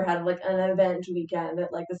 Have you ever had like an event weekend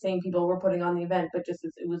that like the same people were putting on the event, but just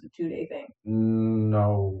it was a 2-day thing?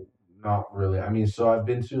 No, not really. I mean, so I've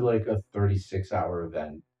been to like a 36-hour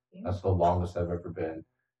event. That's the longest I've ever been.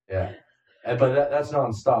 Yeah. But that's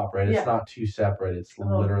nonstop, right? It's not two separate. It's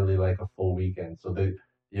literally like a full weekend. So the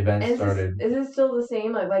event started. Is it still the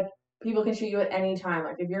same? Like people can shoot you at any time.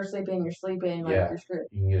 Like if you're sleeping, you're sleeping. Like you're screwed.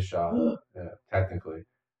 You can get shot. Yeah, technically.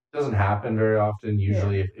 It doesn't happen very often.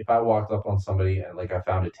 Usually, if I walked up on somebody and like I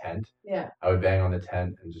found a tent, I would bang on the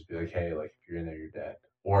tent and just be like, "Hey, like if you're in there, you're dead."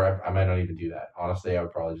 Or I might not even do that. Honestly, I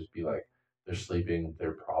would probably just be like, "They're sleeping.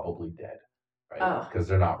 They're probably dead, right? Because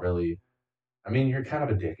they're not really." I mean, you're kind of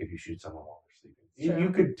a dick if you shoot someone while they're sleeping.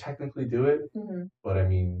 You could technically do it, but I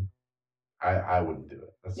mean, I wouldn't do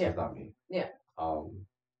it. That's just not me. Yeah.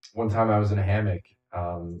 One time I was in a hammock,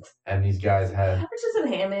 and these guys had. I was just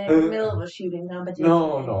in a hammock in the middle of a shooting competition.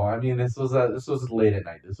 No. I mean, this was late at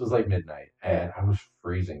night. This was like midnight, and I was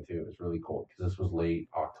freezing too. It was really cold because this was late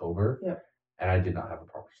October. Yeah. And I did not have a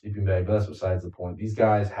proper sleeping bag, but that's besides the point. These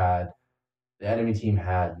guys had the enemy team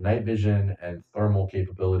had night vision and thermal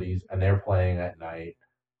capabilities, and they're playing at night,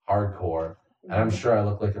 hardcore. And I'm sure I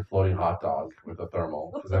look like a floating hot dog with a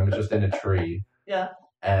thermal because I'm just in a tree. Yeah.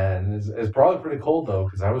 And it's probably pretty cold though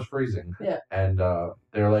because I was freezing. Yeah. And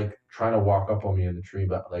they're like trying to walk up on me in the tree,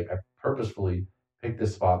 but like I purposefully picked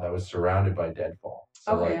this spot that was surrounded by deadfall.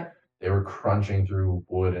 So Okay. like Yeah. they were crunching through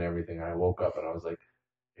wood and everything. I woke up and I was like,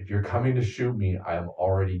 if you're coming to shoot me, I am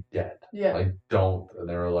already dead. Yeah. Like, don't. And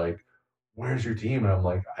they were like, where's your team? And I'm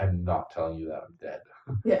like, I'm not telling you that I'm dead.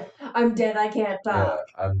 Yeah. I'm dead. I can't talk.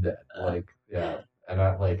 Yeah, I'm dead. Like, yeah. And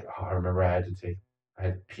I remember I had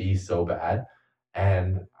to pee so bad.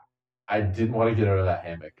 And I didn't want to get out of that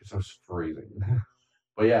hammock because I was freezing.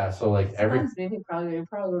 But yeah, so like Sometimes maybe probably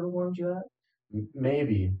would have warmed you up.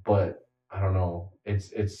 maybe, but I don't know.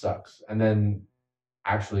 It sucks. And then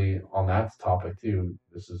actually on that topic too,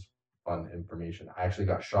 this is fun information. I actually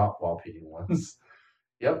got shot while peeing once.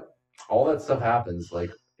 Yep. All that stuff happens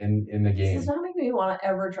like in the This game. does not make me want to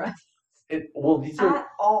ever try These at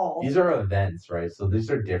all. These are events, right? So these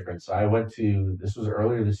are different. So this was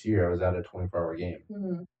earlier this year. I was at a 24-hour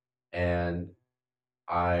game, and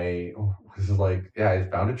I was like, yeah, I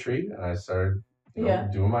found a tree and I started,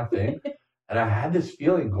 doing my thing. And I had this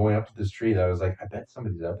feeling going up to this tree that I was like, I bet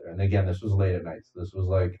somebody's out there. And again, this was late at night. So this was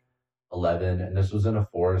like 11, and this was in a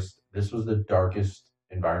forest. This was the darkest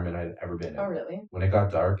environment I'd ever been in. Oh, really? When it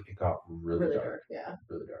got dark, it got really dark. Yeah.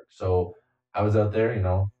 Really dark. So I was out there,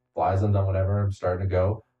 flies undone, whatever. I'm starting to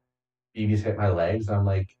go. BB's hit my legs. And I'm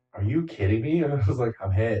like, are you kidding me? And I was like,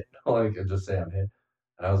 I'm hit. Like, I just say I'm hit.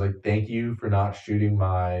 And I was like, thank you for not shooting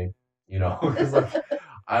my, because like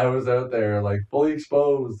I was out there like fully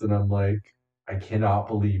exposed, and I'm like, I cannot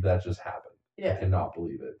believe that just happened. Yeah. I cannot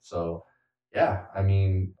believe it. So, yeah, I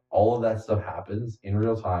mean, all of that stuff happens in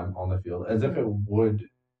real time on the field as if it would,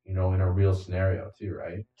 in a real scenario too,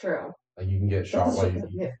 right? True. Like you can get shot while you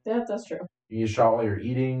yeah, that's true. You get shot while you're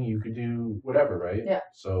eating. You could do whatever, right? Yeah.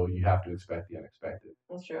 So you have to expect the unexpected.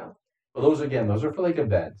 That's true. But those are for like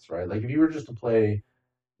events, right? Like if you were just to play,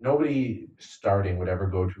 nobody starting would ever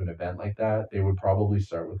go to an event like that. They would probably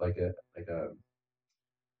start with like a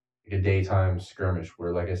daytime skirmish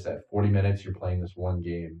where, like I said, 40 minutes you're playing this one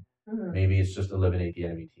game. Maybe it's just eliminate the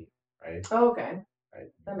enemy team, right? Oh, okay. Right.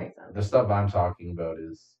 That makes sense. The stuff I'm talking about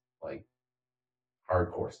is like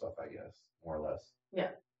hardcore stuff, I guess, more or less.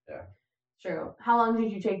 Yeah. Yeah. True. How long did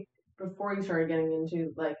you take before you started getting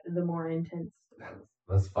into like the more intense ones?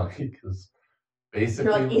 That's funny because basically,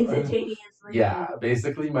 you're like instantaneously. Yeah,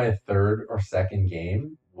 basically my third or second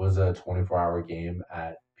game was a 24-hour game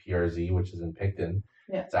at PRZ, which is in Picton.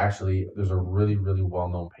 Yeah. It's actually, there's a really, really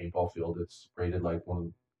well-known paintball field. It's rated like one of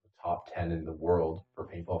the top 10 in the world for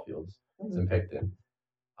paintball fields. It's in Picton.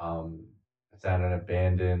 It's at an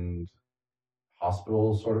abandoned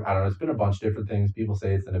hospital, sort of. I don't know. It's been a bunch of different things. People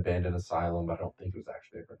say it's an abandoned asylum, but I don't think it was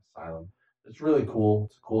actually an asylum. It's really cool.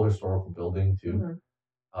 It's a cool historical building too.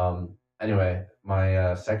 Anyway,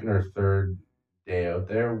 my second or third day out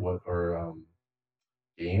there,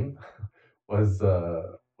 game, was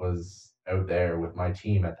out there with my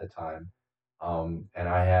team at the time, and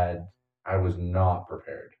I was not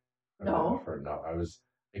prepared. No. I was,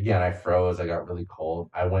 again, I froze. I got really cold.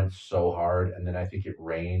 I went so hard, and then I think it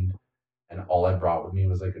rained, and all I brought with me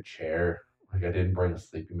was like a chair. Like I didn't bring a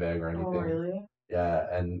sleeping bag or anything. Oh, really? Yeah,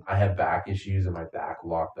 and I had back issues and my back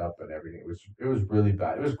locked up and everything. It was really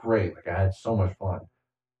bad. It was great. Like I had so much fun,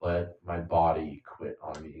 but my body quit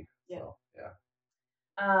on me. Yeah. So,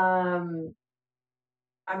 yeah.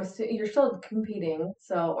 You're still competing,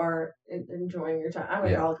 or enjoying your time. I'm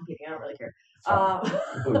gonna call it competing. I don't really care. So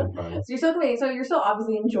you're still competing. So you're still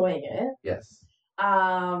obviously enjoying it. Yes.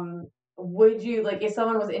 Would you if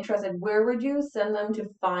someone was interested, where would you send them to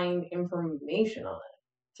find information on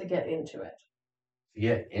it to get into it? To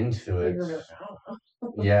get into it. You're really, I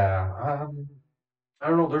don't know. Yeah. I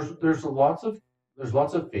don't know. There's lots of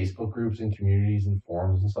Facebook groups and communities and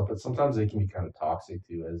forums and stuff, but sometimes they can be kind of toxic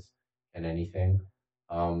too, as in anything.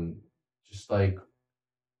 Just like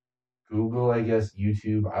Google, I guess,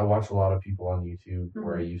 YouTube. I watch a lot of people on YouTube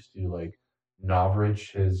where I used to like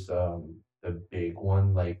Novrich is the big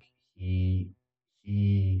one. Like he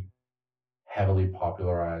heavily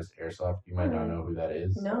popularized airsoft. You might not know who that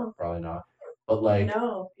is. No. Probably not. But like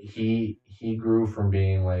he grew from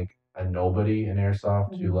being like a nobody in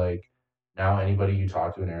airsoft to like now anybody you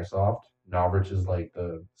talk to in airsoft, Novrich is like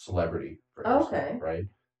the celebrity for airsoft, right?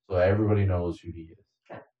 So everybody knows who he is.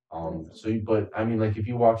 Okay. But I mean, like if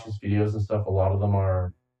you watch his videos and stuff, a lot of them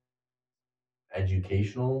are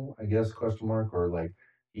educational, I guess, question mark, or like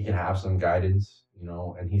he can have some guidance,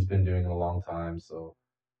 and he's been doing it a long time. So,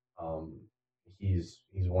 he's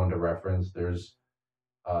one to reference.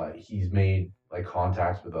 He's made like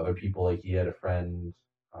contacts with other people. Like he had a friend,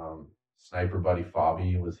 Sniper Buddy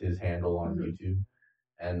Fabi was his handle on Hmm. YouTube,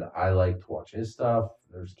 and I like to watch his stuff.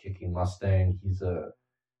 There's Kicking Mustang. He's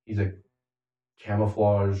a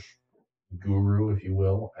camouflage guru, if you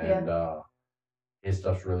will, and Yeah. his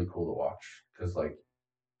stuff's really cool to watch because like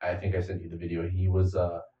I think I sent you the video. He was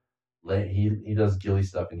he does ghillie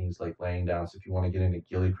stuff and he's like laying down. So if you want to get into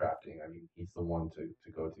ghillie crafting, I mean he's the one to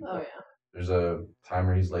go to. Oh But yeah. there's a time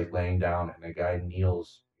where he's like laying down and a guy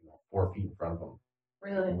kneels 4 feet in front of him,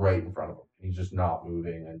 Really. right in front of him. And he's just not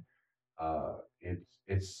moving, and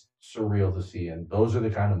it's surreal to see. And those are the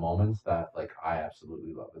kind of moments that like I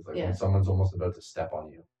absolutely love. It's like when Yeah. someone's almost about to step on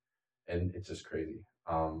you, and it's just crazy.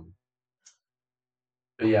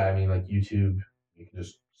 But yeah, I mean, like YouTube, you can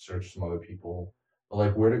just search some other people. But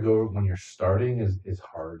like where to go when you're starting is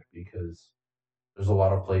hard because there's a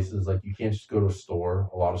lot of places like you can't just go to a store.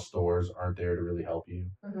 A lot of stores aren't there to really help you.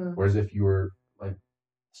 Hmm. Whereas if you were like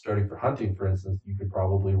starting for hunting, for instance, you could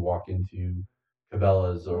probably walk into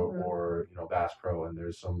Cabela's Hmm. or Bass Pro, and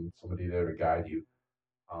there's somebody there to guide you.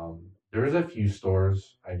 There's a few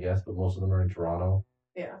stores, I guess, but most of them are in Toronto,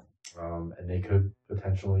 Yeah. and they could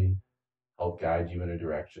potentially help guide you in a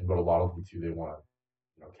direction. But a lot of them too, they want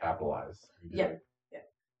to capitalize. And be Yeah. like, Yeah.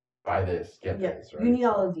 buy this, get Yeah. this, You right? need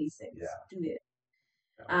all So of these things. yeah, Do it.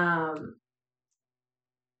 yeah. I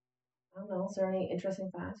don't know. Is there any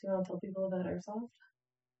interesting facts you want to tell people about airsoft?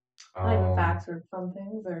 Not even Um, facts or fun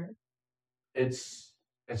things or. it's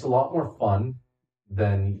a lot more fun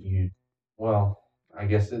than you. Well, I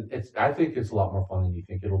guess it's. I think it's a lot more fun than you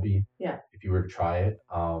think it'll be Yeah. if you were to try it.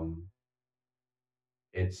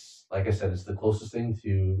 It's like I said, it's the closest thing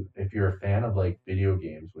to if you're a fan of like video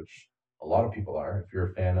games, which a lot of people are. If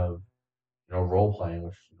you're a fan of role playing,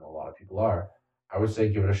 which a lot of people are, I would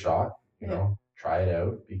say give it a shot. Yeah. Try it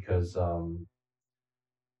out because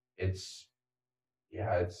it's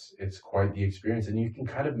yeah, it's quite the experience, and you can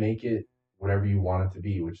kind of make it whatever you want it to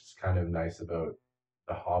be, which is kind of nice about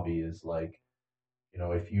the hobby. Is like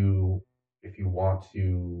if you want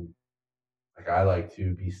to, like I like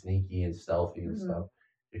to be sneaky and stealthy and Hmm. stuff.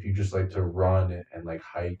 If you just like to run and like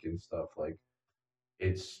hike and stuff, like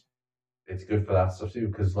it's it's good for that stuff too.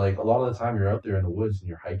 Because like a lot of the time you're out there in the woods and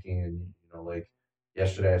you're hiking, and like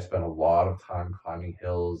yesterday I spent a lot of time climbing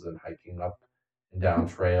hills and hiking up and down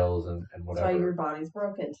trails and That's why your whatever. body's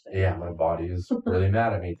broken today. Yeah, my body is really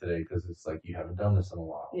mad at me today because it's like you haven't done this in a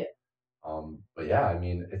while. Yeah. But yeah, I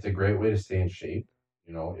mean, it's a great way to stay in shape.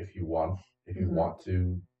 If you Hmm. want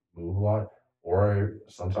to move a lot, or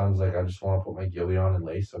sometimes like I just want to put my ghillie on and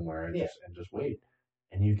lay somewhere and Yeah. just wait.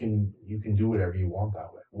 And you can do whatever you want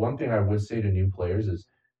that way. One thing I would say to new players is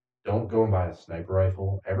don't go and buy a sniper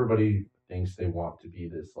rifle. Everybody thinks they want to be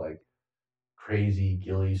this like crazy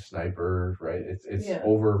ghillie sniper, right? It's Yeah.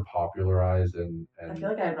 over popularized I and feel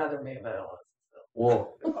like I'd rather make my own.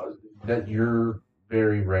 well, that you're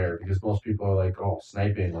very rare because most people are like, oh,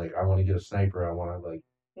 sniping. Like, I want to get a sniper. I want to like.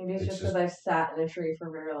 Maybe it's It's just because just I've sat in a tree for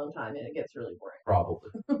a very long time and it gets really probably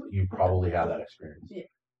you probably have that experience. boring.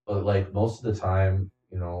 But like most of the time,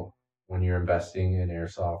 when you're investing in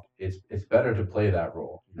airsoft, it's better to play that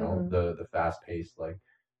role. Hmm. The fast paced, like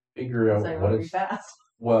figure Because out I what want to be it's fast.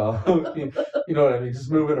 well, you know what I mean. Just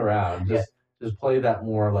moving around, Yeah. just play that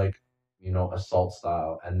more like assault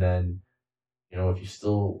style, and then if you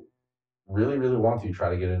still really, really want to try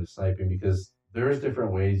to get into sniping because there's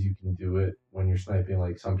different ways you can do it when you're sniping.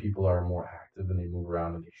 Like some people are more active and they move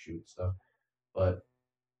around and they shoot stuff. But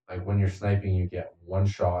like when you're sniping, you get one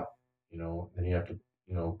shot, then you have to,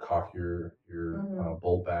 cock your Hmm.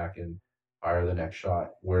 bolt back and fire the next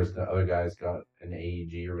shot. Whereas the other guy's got an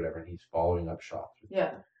AEG or whatever and he's following up shots.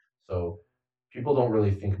 Yeah. So people don't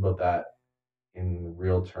really think about that in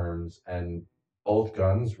real terms. And both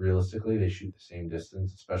guns, realistically, they shoot the same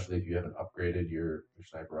distance, especially if you haven't upgraded your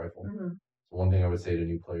sniper rifle. Hmm. So one thing I would say to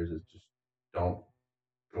new players is just don't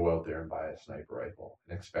go out there and buy a sniper rifle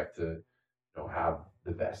and expect to have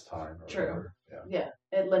the best time or True. whatever. Yeah. Yeah.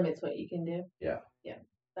 It limits what you can do. Yeah. Yeah.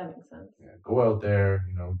 That makes sense. Yeah. Go out there,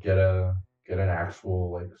 get an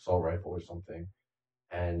actual like assault rifle or something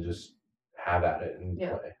and just have at it and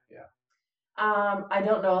Yeah. play. Yeah. I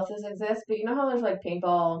don't know if this exists, but you know how there's like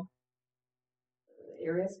paintball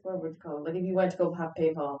areas? What would you call it? Like if you went to go have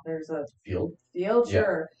paintball, there's a Field. field, Yeah.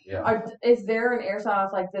 sure. Yeah. Is there an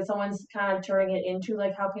airsoft like that someone's kind of turning it into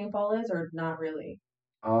like how paintball is, or not really?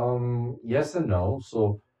 Yes and no.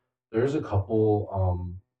 So there's a couple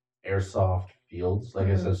airsoft fields, like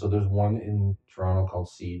I Hmm. said. So there's one in Toronto called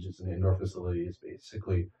Siege. It's an indoor facility. It's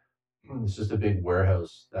basically it's just a big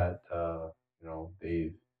warehouse that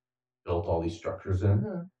they've built all these structures in.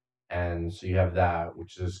 Mhm. And so you have that,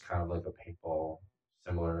 which is kind of like a paintball,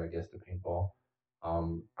 similar, I guess, to paintball.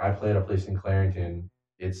 I play at a place in Clarington.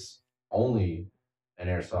 It's only an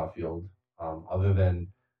airsoft field, other than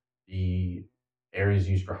the areas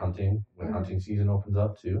used for hunting when Mhm. hunting season opens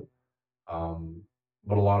up too. Um,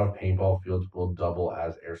 but a lot of paintball fields will double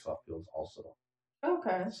as airsoft fields also.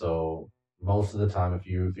 Okay. So most of the time, if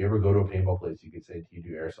you ever go to a paintball place, you could say, "Do you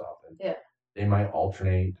do airsoft?" And Yeah. they might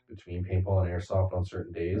alternate between paintball and airsoft on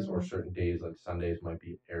certain days, or Mhm. certain days like Sundays might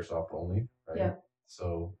be airsoft only, right? Yeah.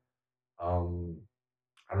 So um,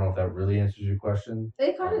 I don't know if that really answers your question.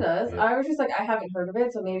 It kind of does. Yeah, I was just like, I haven't heard of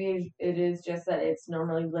it, so maybe it is just that it's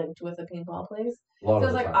normally linked with a paintball place. a lot So of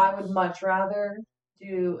it's the like I would times. much rather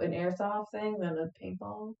do an airsoft thing than a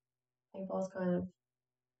paintball. Paintball's kind of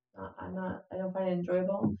not. I don't find it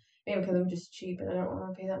enjoyable. Maybe because I'm just cheap and I don't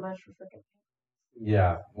want to pay that much for freaking.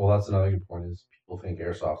 Yeah, well, that's another good point is people think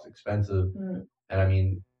airsoft's expensive, Mm, and I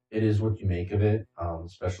mean, it is what you make of it,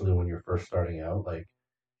 especially when you're first starting out. Like,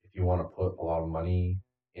 if you want to put a lot of money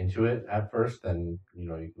into it at first, then you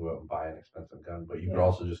can go out and buy an expensive gun. But you could yeah.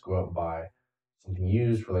 also just go out and buy something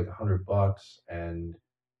used for like $100, and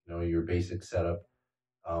your basic setup.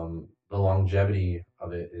 The longevity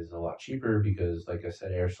of it is a lot cheaper because, like I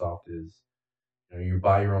said, airsoft is you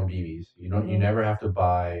buy your own BBs. You Mhm. never have to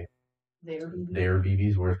buy Their BB. their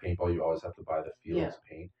BBs, whereas paintball, you always have to buy the Yeah. field's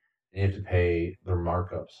paint, and you have to pay their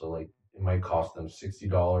markup. So like it might cost them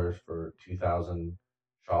 $60 for 2,000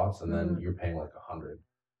 shots, and then Mhm. you're paying like 100,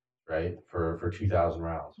 right, for 2,000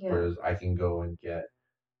 rounds. Yeah. Whereas I can go and get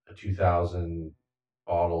a 2,000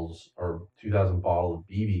 bottles or 2,000 bottle of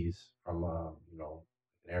BBs from an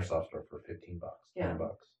airsoft store for $15, Yeah.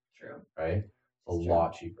 $20, True. right? It's a It's true.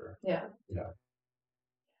 lot cheaper. Yeah. Yeah.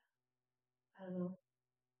 I don't know.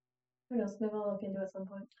 Who knows? Maybe I'll look into it at some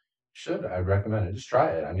point. Should I recommend it? Just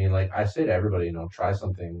try it. I mean, like I say to everybody, try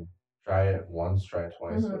something, try it once, try it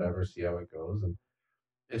twice, Mhm. whatever, see how it goes, and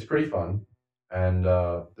it's pretty fun. And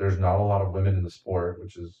there's not a lot of women in the sport,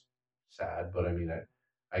 which is sad, but I mean,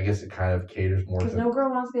 I guess it kind of caters more Because to. no girl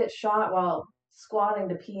wants to get shot while squatting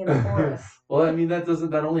to pee in the forest. Well, I mean, that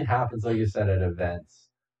only happens like you said at events,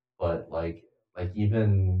 but like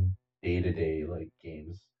even day to day like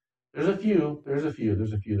games. There's a few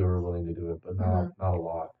that are willing to do it, but not Mhm. not a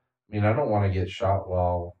lot. I mean, I don't want to get shot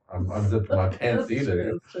while I'm unzipping my pants That's true.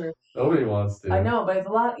 either. That's true. Nobody wants I to. know, but it's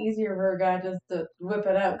a lot easier for a guy just to whip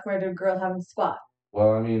it out compared to a girl having to squat.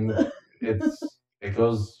 Well, I mean, it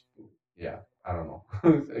goes. Yeah, I don't know.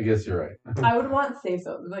 I guess you're right. I would want safe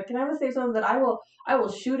zones. Like, can I have a safe zone that I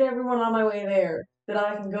will shoot everyone on my way there that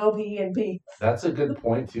I can go pee in peace. That's a good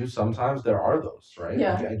point too. Sometimes there are those, right?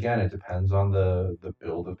 Yeah. Again, it depends on the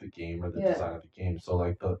build of the game or the Yeah. design of the game. So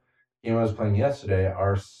like the game I was playing yesterday,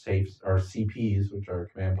 our CPs, which are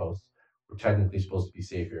command posts, were technically supposed to be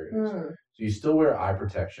safe areas. Mm. So you still wear eye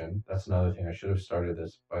protection. That's another thing. I should have started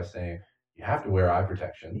this by saying you have to wear eye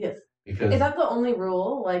protection Yes. because Is that the only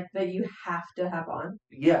rule, like, that you have to have on?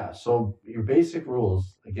 yeah, so your basic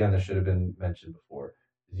rules, again, that should have been mentioned before,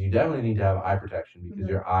 is you definitely need to have eye protection because Mhm.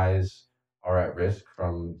 your eyes are at risk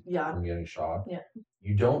from Yeah. getting shot. Yeah.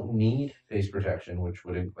 You don't need face protection, which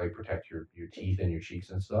would like protect your teeth and your cheeks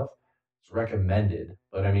and stuff. It's recommended,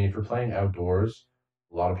 but I mean, if you're playing outdoors,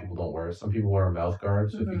 a lot of people don't wear it. Some people wear a mouth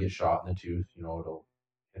guard, so if you Mhm. get shot in the tooth, it'll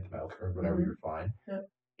hit the mouth guard, whatever, Mhm. you're fine. Yeah.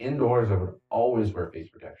 Indoors, I would always wear face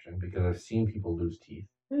protection because I've seen people lose teeth.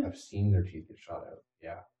 Do I've seen their teeth get shot out.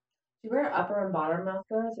 Yeah. you wear upper and bottom mouth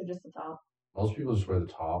guards or just the top? Most people just wear the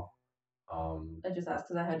top. Um, I just asked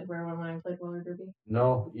because I had to wear one when I played roller derby.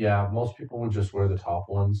 no, yeah, most people would just wear the top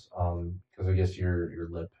ones. Because I guess your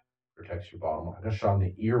lip protects your bottom. I got shot in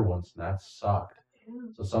the ear once, and that sucked. Yeah.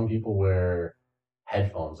 So some people wear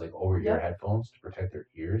headphones, like over ear Yep. headphones, to protect their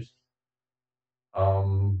ears.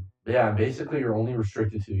 Yeah, basically you're only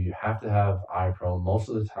restricted to you have to have eye pro. Most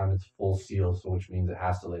of the time it's full seal, so which means it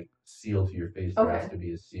has to like seal to your face. There has Okay. to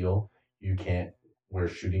be a seal. You can't wear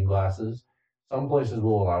shooting glasses. Some places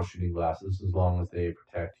will allow shooting glasses as long as they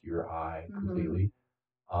protect your eye Mhm. completely.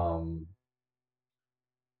 Um,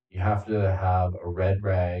 you have to have a red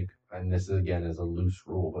rag, and this again is a loose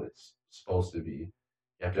rule, but it's supposed to be.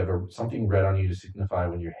 You have to have something red on you to signify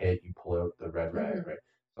when you're hit. You pull out the red rag, Mhm. right?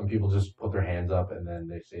 Some people just put their hands up and then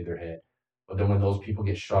they say they're hit. But then when those people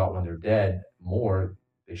get shot when they're dead, more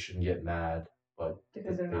they shouldn't get mad, but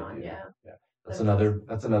Because they're they not. do. Yeah. Yeah, That that's makes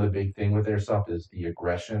sense. another big thing with airsoft is the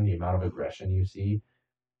aggression. The amount of aggression you see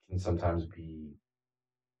can sometimes be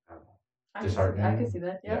I don't know, I can disheartening. see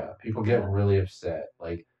that. Yeah. Yeah, people get Yeah. really upset.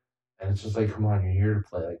 Like and it's just like, come on, you're here to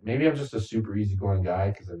play. Like maybe I'm just a super easygoing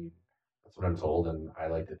guy because I mean, That's what I'm told, and I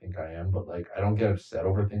like to think I am. But like, I don't get upset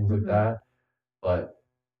over things like Mhm. that. But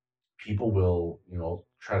people will,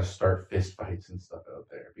 try to start fist fights and stuff out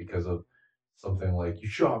there because of something like, you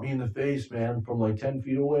shot me in the face, man, from like 10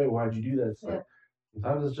 feet away. Why'd you do that? It's Yeah. like,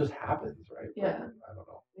 sometimes it just happens, right? Like, Yeah. I don't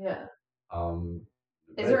know. Yeah. Um,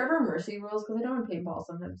 Is but there ever mercy rules? Because I know in paintball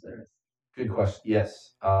sometimes there is. good question.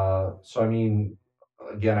 Yes. So I mean,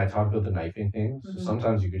 again, I talked about the knifing thing. So Mhm.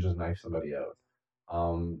 sometimes you could just knife somebody out.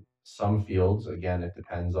 Some fields, again, it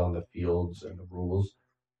depends on the fields and the rules.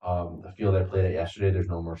 The field I played at yesterday, there's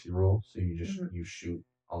no mercy rule, so Mhm. you shoot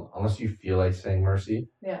unless you feel like saying mercy,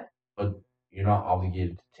 Yeah. but you're not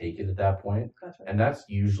obligated to take it at that point. Gotcha. And that's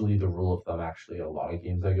usually the rule of thumb. Actually, a lot of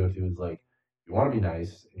games I go to is like, you want to be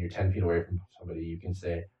nice and you're 10 feet away from somebody, you can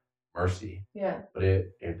say mercy. Yeah. But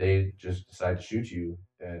if they just decide to shoot you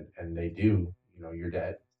and they do, you're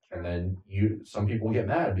dead. And True. then some people get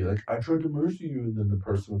mad, be like, I tried to mercy you, and then the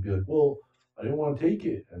person would be like, well, I didn't want to take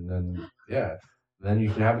it, and then yeah, then you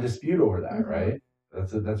can have a dispute over that, Mhm. right?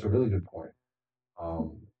 That's a really good point.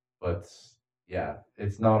 Um, but yeah,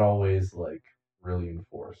 it's not always like really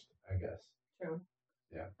enforced, I guess. True.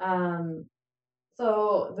 Yeah.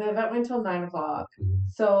 So the event went till 9 o'clock. Mhm.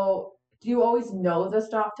 So do you always know the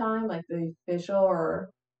stop time, like the official,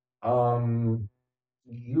 or? Um,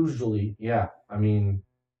 Usually, yeah. I mean,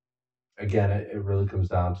 again, it really comes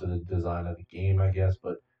down to the design of the game, I guess.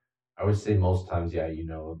 But I would say most times, yeah, the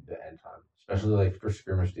end time, especially like for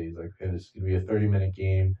skirmish days. Like, okay, this is gonna be a 30-minute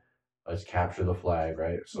game. Let's capture the flag,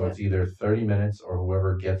 right? So Yeah. it's either 30 minutes or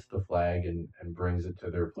whoever gets the flag and brings it to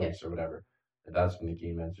their Yeah. place or whatever. And that's when the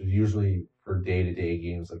game ends. There's usually for day-to-day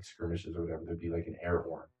games like skirmishes or whatever, there'd be like an air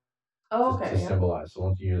horn Oh, to okay. Yeah. symbolize. So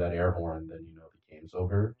once you hear that air horn, then you know the game's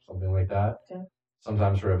over, something like that. Okay.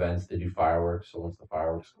 Sometimes for events they do fireworks, so once the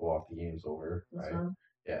fireworks go off, the game's over, That's right? fun.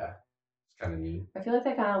 Yeah, it's kind of neat. I feel like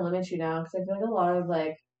that kind of limits you now because I feel like a lot of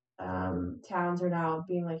like towns are now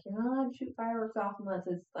being like you're not allowed to shoot fireworks off unless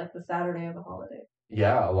it's like the Saturday of a holiday.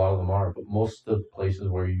 Yeah, a lot of them are, but most of the places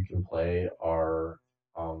where you can play are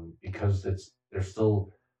because they're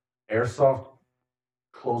still airsoft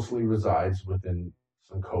closely resides within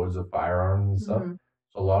some codes of firearms and stuff. Mm-hmm.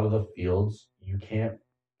 So a lot of the fields you can't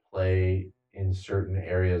play in certain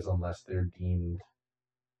areas unless they're deemed.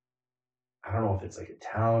 I don't know if it's like a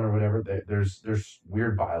town or whatever. There's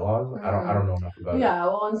weird bylaws. I Mm-hmm. don't know enough about it. Yeah,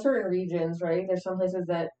 well, in certain regions, right? There's some places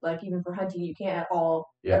that, like, even for hunting, you can't at all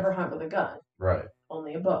Yeah, ever hunt with a gun, right.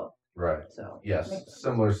 only a bow. Right. So Yes, makes sense.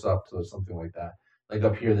 similar stuff to something like that. Like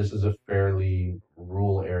up here, this is a fairly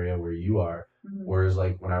rural area where you are. Mm-hmm. Whereas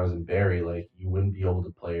like when I was in Barrie, like you wouldn't be able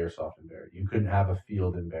to play airsoft in Barrie. You couldn't have a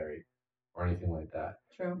field in Barrie or anything like that.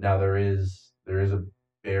 True. Now there is a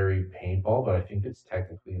Barrie paintball, but I think it's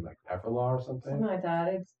technically in like Pefferlaw or Something something. like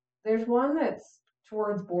that. There's one that's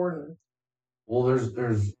towards Borden. Well, there's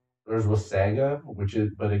Wasaga, which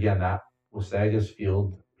is but again that Wasaga's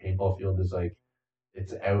field paintball field is like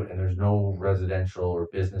it's out and there's no residential or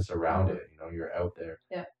business around Mm-hmm. it. You're out there.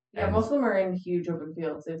 Yeah. Yeah, And most of them are in huge open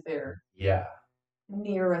fields if they're yeah,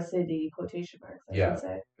 near a city, quotation marks, I yeah, should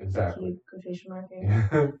say. I exactly. keep quotation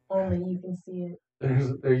marking. Only you can see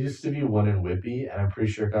it. There used to be one in Whitby, and I'm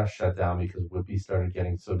pretty sure it got shut down because Whitby started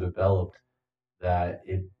getting so developed that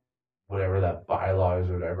it whatever that bylaw is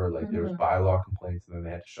or whatever, like there was Mm-hmm. bylaw complaints, and then they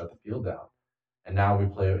had to shut the field down. And now we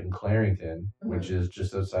play in Clarington, which Mm-hmm. is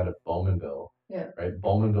just outside of Bowmanville. Yeah. Right,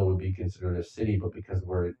 Bowmanville would be considered a city, but because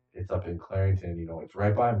it's up in Clarington, it's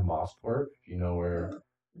right by Mossport. If you know where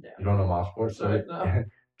Yeah. you don't know Mossport, so Sorry, no.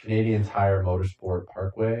 Canadian Tire Motorsport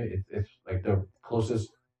Parkway. It's like the closest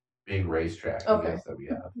big racetrack, I Okay. guess, that we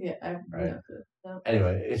have. Yeah, I Right. no.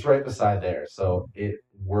 Anyway, it's right beside there, so it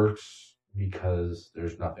works because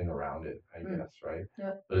there's nothing around it, I Mm. guess, right?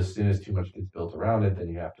 Yeah. But as soon as too much gets built around it, then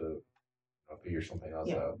you have to figure something else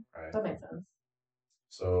Yeah. out, right? That makes sense.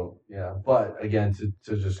 So yeah, but again, to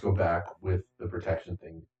just go back with the protection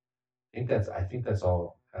thing, I think that's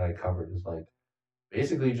all I covered is like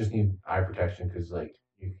basically you just need eye protection because like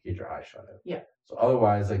you can get your eyes shut out. Yeah. So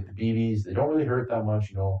otherwise, like the BBs, they don't really hurt that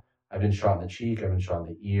much. I've been shot in the cheek, I've been shot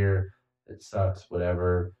in the ear. It sucks,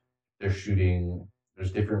 whatever. They're shooting.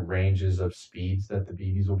 There's different ranges of speeds that the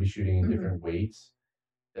BBs will be shooting in Mm-hmm. different weights.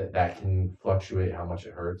 That can fluctuate how much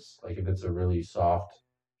it hurts. Like if it's a really soft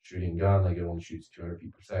shooting gun, like it only shoots 200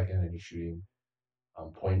 feet per second, and you're shooting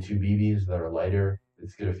 .2 BBs that are lighter,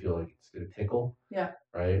 it's gonna feel like it's gonna tickle. Yeah.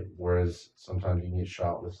 Right. Whereas sometimes you can get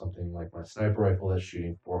shot with something like my sniper rifle that's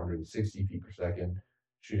shooting 460 feet per second,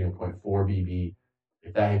 shooting a .4 BB.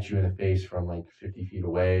 If that hits you in the face from like 50 feet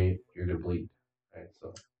away, you're gonna bleed. Right.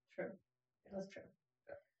 So True. That's true.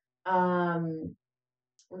 Yeah.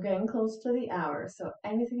 we're getting close to the hour. So,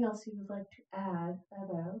 anything else you would like to add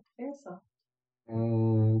about airsoft?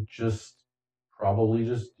 Just probably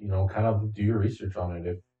just kind of do your research on it.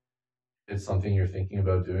 If it's something you're thinking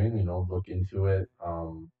about doing, look into it.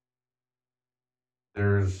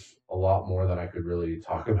 There's a lot more that I could really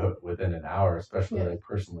talk about within an hour, especially Yeah. like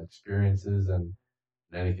personal experiences and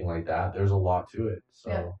anything like that. There's a lot to it.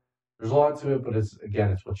 Yeah. So there's a lot to it, but it's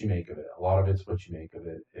what you make of it. A lot of it's what you make of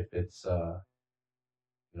it. If it's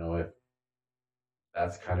if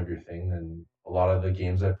that's kind of your thing, then a lot of the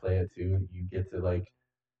games I play it too, you get to like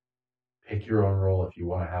pick your own role. If you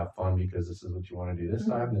want to have fun because this is what you want to do this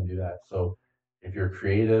time, then do that. So if you're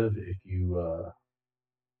creative, if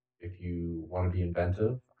you want to be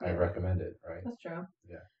inventive, I recommend it, right? That's true.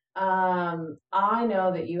 Yeah. I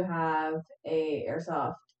know that you have a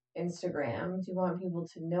airsoft Instagram. Do you want people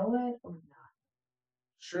to know it or not?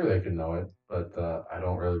 Sure, they could know it, but I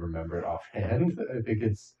don't really remember it offhand. I think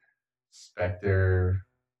it's Spectre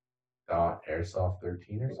dot Airsoft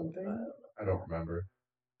 13 or something. I don't remember.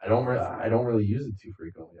 I don't really use it too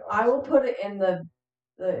frequently. I will put it in the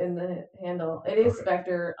handle. It is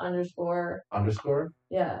Spectre underscore.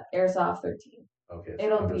 Yeah, Airsoft 13. Okay.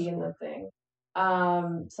 It'll be in the thing.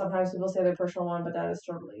 Sometimes people say their personal one, but that is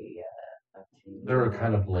totally up to you. They're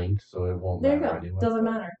kind of linked, so it won't matter anyway. Doesn't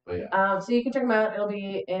matter. But yeah. So you can check them out. It'll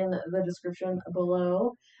be in the description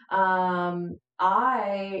below.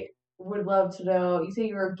 I would love to know. You say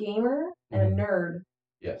you're a gamer and a nerd.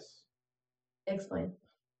 Yes. Explain.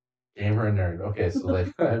 Gamer and nerd. Okay, so like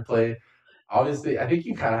I play. Obviously, I think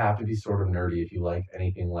you kind of have to be sort of nerdy if you like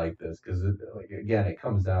anything like this, because again, it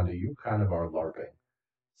comes down to you kind of are LARPing.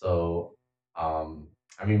 So, I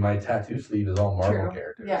mean, my tattoo sleeve is all Marvel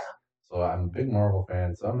characters. Yeah. So I'm a big Marvel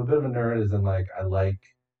fan. So I'm a bit of a nerd, as in like I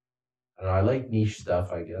like niche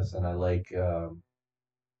stuff, I guess, and I like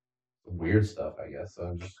weird stuff, I guess. So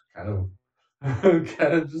I'm just kind of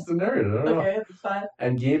just a nerd. I don't know. Okay, that's fine.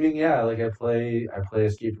 And gaming, yeah, like I play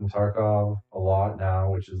Escape from Tarkov a lot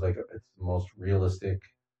now, which is like it's the most realistic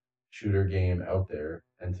shooter game out there.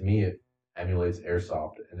 And to me, it emulates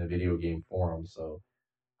Airsoft in a video game form. So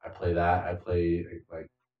I play that. I play like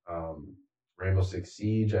Rainbow Six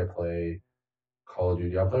Siege. I play Call of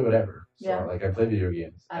Duty. I play whatever. So like I play video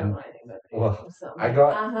games. I don't know anything about video games. So I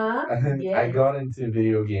got I got into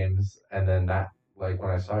video games, and then that like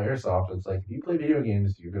when I saw Airsoft, it's like if you play video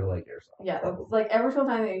games, you're gonna like Airsoft. Yeah, it's like every single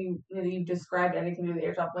time that you described anything to do with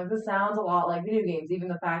Airsoft, like this sounds a lot like video games. Even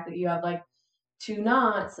the fact that you have like 2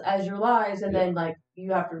 knots as your lives, and then like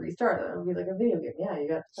you have to restart it. It'll be like a video game. Yeah, you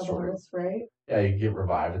got a couple hits, right? Yeah, you get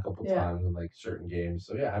revived a couple times in like certain games.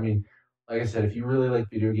 So yeah, I mean, like I said, if you really like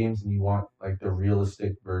video games and you want like the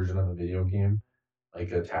realistic version of a video game,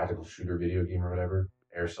 like a tactical shooter video game or whatever,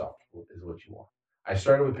 Airsoft is what you want. I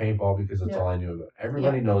started with paintball because that's all I knew about.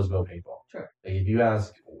 Everybody knows about paintball. True. Like if you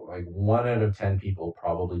ask, like 1 out of 10 people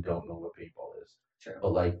probably don't know what paintball is. True.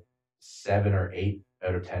 But like 7 or 8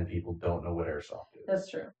 out of 10 people don't know what Airsoft is.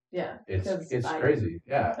 That's true. Yeah. It's crazy.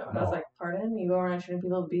 Yeah. I was like, pardon? You go around shooting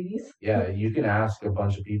people with BBs? Yeah, you can ask a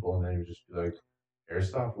bunch of people and then you just be like,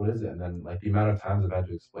 Airsoft, what is it? And then like the amount of times I've had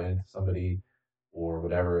to explain it to somebody or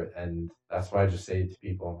whatever, and that's why I just say it to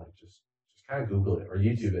people. I'm like, just kind of Google it or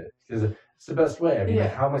YouTube it because it's the best way. I mean,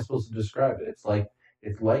 like, how am I supposed to describe it? It's like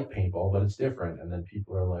paintball, but it's different. And then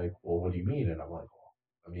people are like, well, what do you mean? And I'm like, well,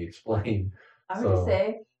 let me explain. I would just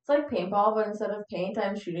say it's like paintball, but instead of paint,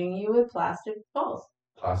 I'm shooting you with plastic balls.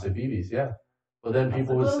 Plastic BBs, yeah. But then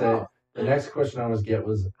people would say, the next question I always get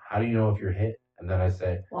was, how do you know if you're hit? And then I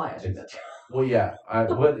say, well, I asked you that. Well, yeah,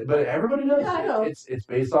 but everybody knows it's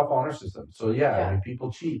based off honor system. So yeah, I mean,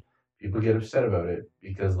 people cheat. People get upset about it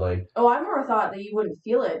because like. Oh, I more thought that you wouldn't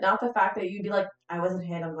feel it, not the fact that you'd be like, I wasn't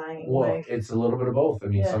hit, I'm lying. Well, it's a little bit of both. I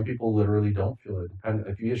mean, some people literally don't feel it.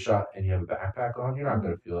 If you get shot and you have a backpack on, you're not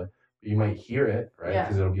going to feel it, but you might hear it, right?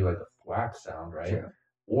 Because it'll be like a thwack sound, right? True.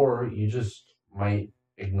 Or you just might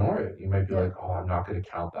ignore it. You might be like, oh, I'm not going to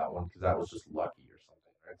count that one because that was just lucky or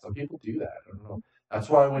something, right? Some people do that. I don't know. That's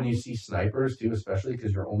why when you see snipers too, especially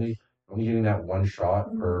because you're only getting that one shot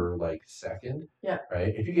per like second. Yeah.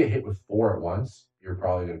 Right. If you get hit with 4 at once, you're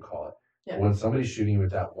probably gonna call it. Yeah. But when somebody's shooting you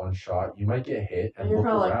with that one shot, you might get hit and look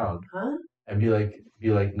around and be like,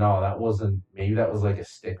 no, that wasn't. Maybe that was like a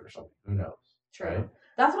stick or something. Who knows? True. Right?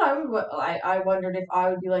 That's what I would. I wondered if I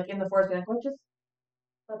would be like in the forest, like, what just?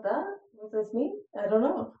 What that? What does this mean? I don't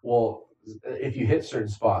know. Well, if you hit certain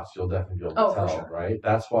spots, you'll definitely be able to tell, right?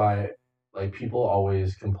 That's why. Like people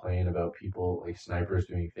always complain about people like snipers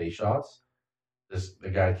doing face shots. The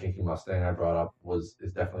guy Kinky Mustang I brought up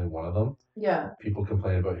is definitely one of them. Yeah. People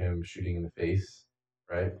complain about him shooting in the face,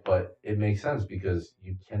 right? But it makes sense because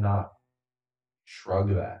you cannot shrug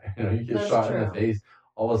that. You know, you get That's shot in the true. face,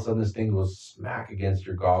 all of a sudden this thing goes smack against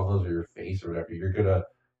your goggles or your face or whatever. You're gonna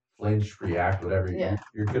flinch, react, whatever. Yeah.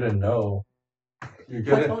 You're gonna know. You're I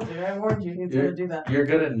gonna told you. I warned you. He's gonna do that. you're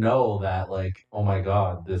gonna know that like, oh my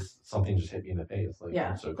god, this something just hit me in the face. Like,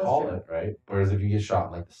 Yeah, so that's call true. it, right? Whereas if you get shot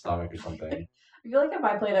in like the stomach or something, I feel like if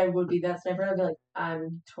I played, I would be that sniper. I'd be like,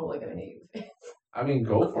 I'm totally gonna hit you in the face. I mean,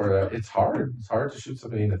 go for it. It's hard. It's hard to shoot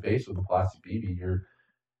somebody in the face with a plastic BB.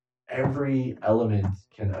 Every element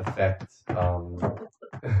can affect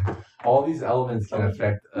all these elements can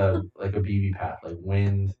affect like a BB path, like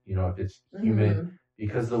wind, you know, if it's humid, Mhm.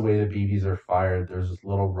 because the way the BBs are fired, there's this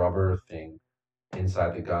little rubber thing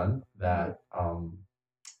inside the gun that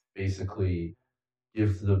basically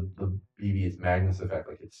gives the BB its Magnus effect,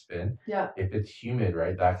 like its spin. Yeah. If it's humid,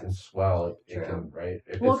 right, that can swell. It True. can, right?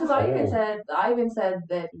 If Well, it's because cold, I even said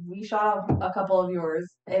that we shot off a couple of yours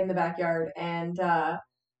in the backyard, and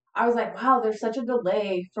I was like, wow, there's such a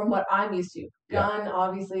delay from what I'm used to. Yeah. Gun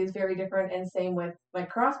obviously is very different, and same with my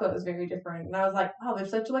crossbow is very different. And I was like, wow, there's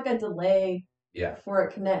such like a delay yeah. before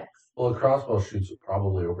it connects. Well, a crossbow shoots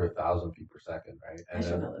probably over 1,000 feet per second, right? I And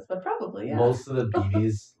should know this, but probably, yeah. most of the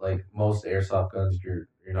BBs, like most airsoft guns, you're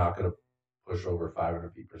not gonna push over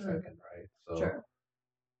 500 feet per second, right? So Sure.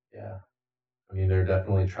 yeah, I mean they're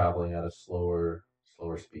definitely traveling at a slower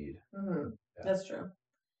speed. Mm-hmm. Yeah. That's true.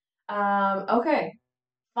 Okay.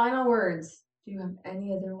 Final words. Do you have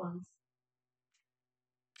any other ones?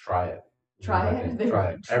 Try it. Try it.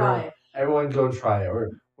 Try it. Try it. Everyone go try it,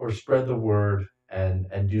 or spread the word and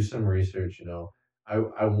do some research. You know,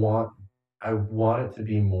 I want it to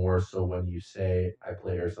be more so when you say I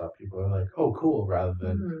play airsoft, people are like, oh, cool, rather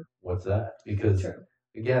than what's that? Because True.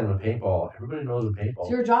 again, with paintball, everybody knows with paintball. It's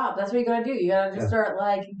your job. That's what you gotta do. You gotta just start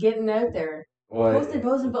like getting out there. Well, Post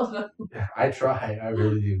it. I try. I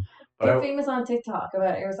really do. But Get famous on TikTok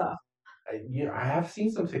about airsoft. I have seen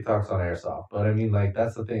some TikToks on airsoft, but I mean, like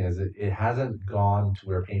that's the thing is it hasn't gone to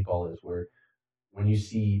where paintball is, where when you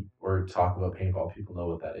see or talk about paintball, people know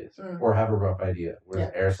what that is or have a rough idea.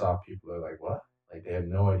 Whereas airsoft, people are like, what? Like they have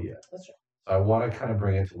no idea. That's true. So I want to kind of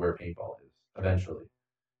bring it to where paintball is eventually,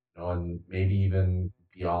 you know, and maybe even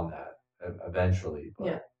beyond that eventually.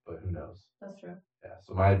 But who knows? That's true. Yeah.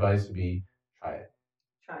 So my advice would be try it.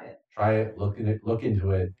 Try it. Try it. Look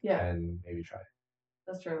into it. Yeah. And maybe try it.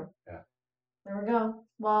 That's true. Yeah. There we go.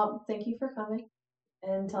 Well, thank you for coming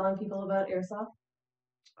and telling people about airsoft.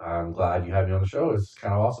 I'm glad you had me on the show. It's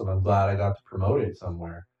kind of awesome. I'm glad I got to promote it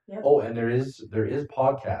somewhere. Yep. Oh, and there is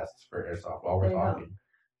podcasts for airsoft while we're talking.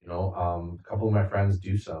 You know, a couple of my friends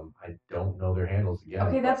do some. I don't know their handles again.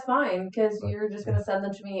 Okay, that's fine because you're just gonna send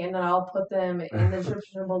them to me and then I'll put them in the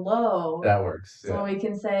description below. That works. So we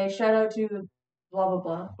can say shout out to blah blah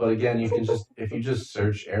blah. But again, you can just if you just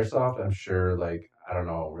search airsoft, I'm sure like I don't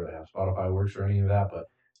know really how Spotify works or any of that, but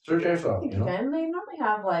search airsoft. You can. They normally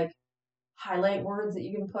have like highlight words that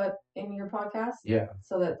you can put in your podcast. Yeah.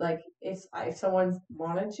 So that like if someone's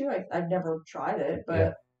wanted to, I've never tried it,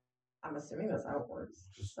 but I'm assuming that's how it works.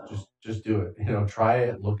 Just do it. You know, try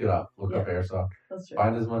it. Look it up. Look up airsoft. That's true.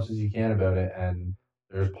 Find as much as you can about it, and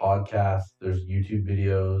there's podcasts, there's YouTube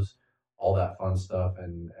videos, all that fun stuff,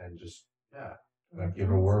 and just give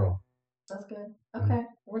it a whirl. That's good. Okay,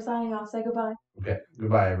 we're signing off. Say goodbye. Okay,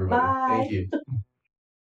 goodbye everybody. Bye. Thank you.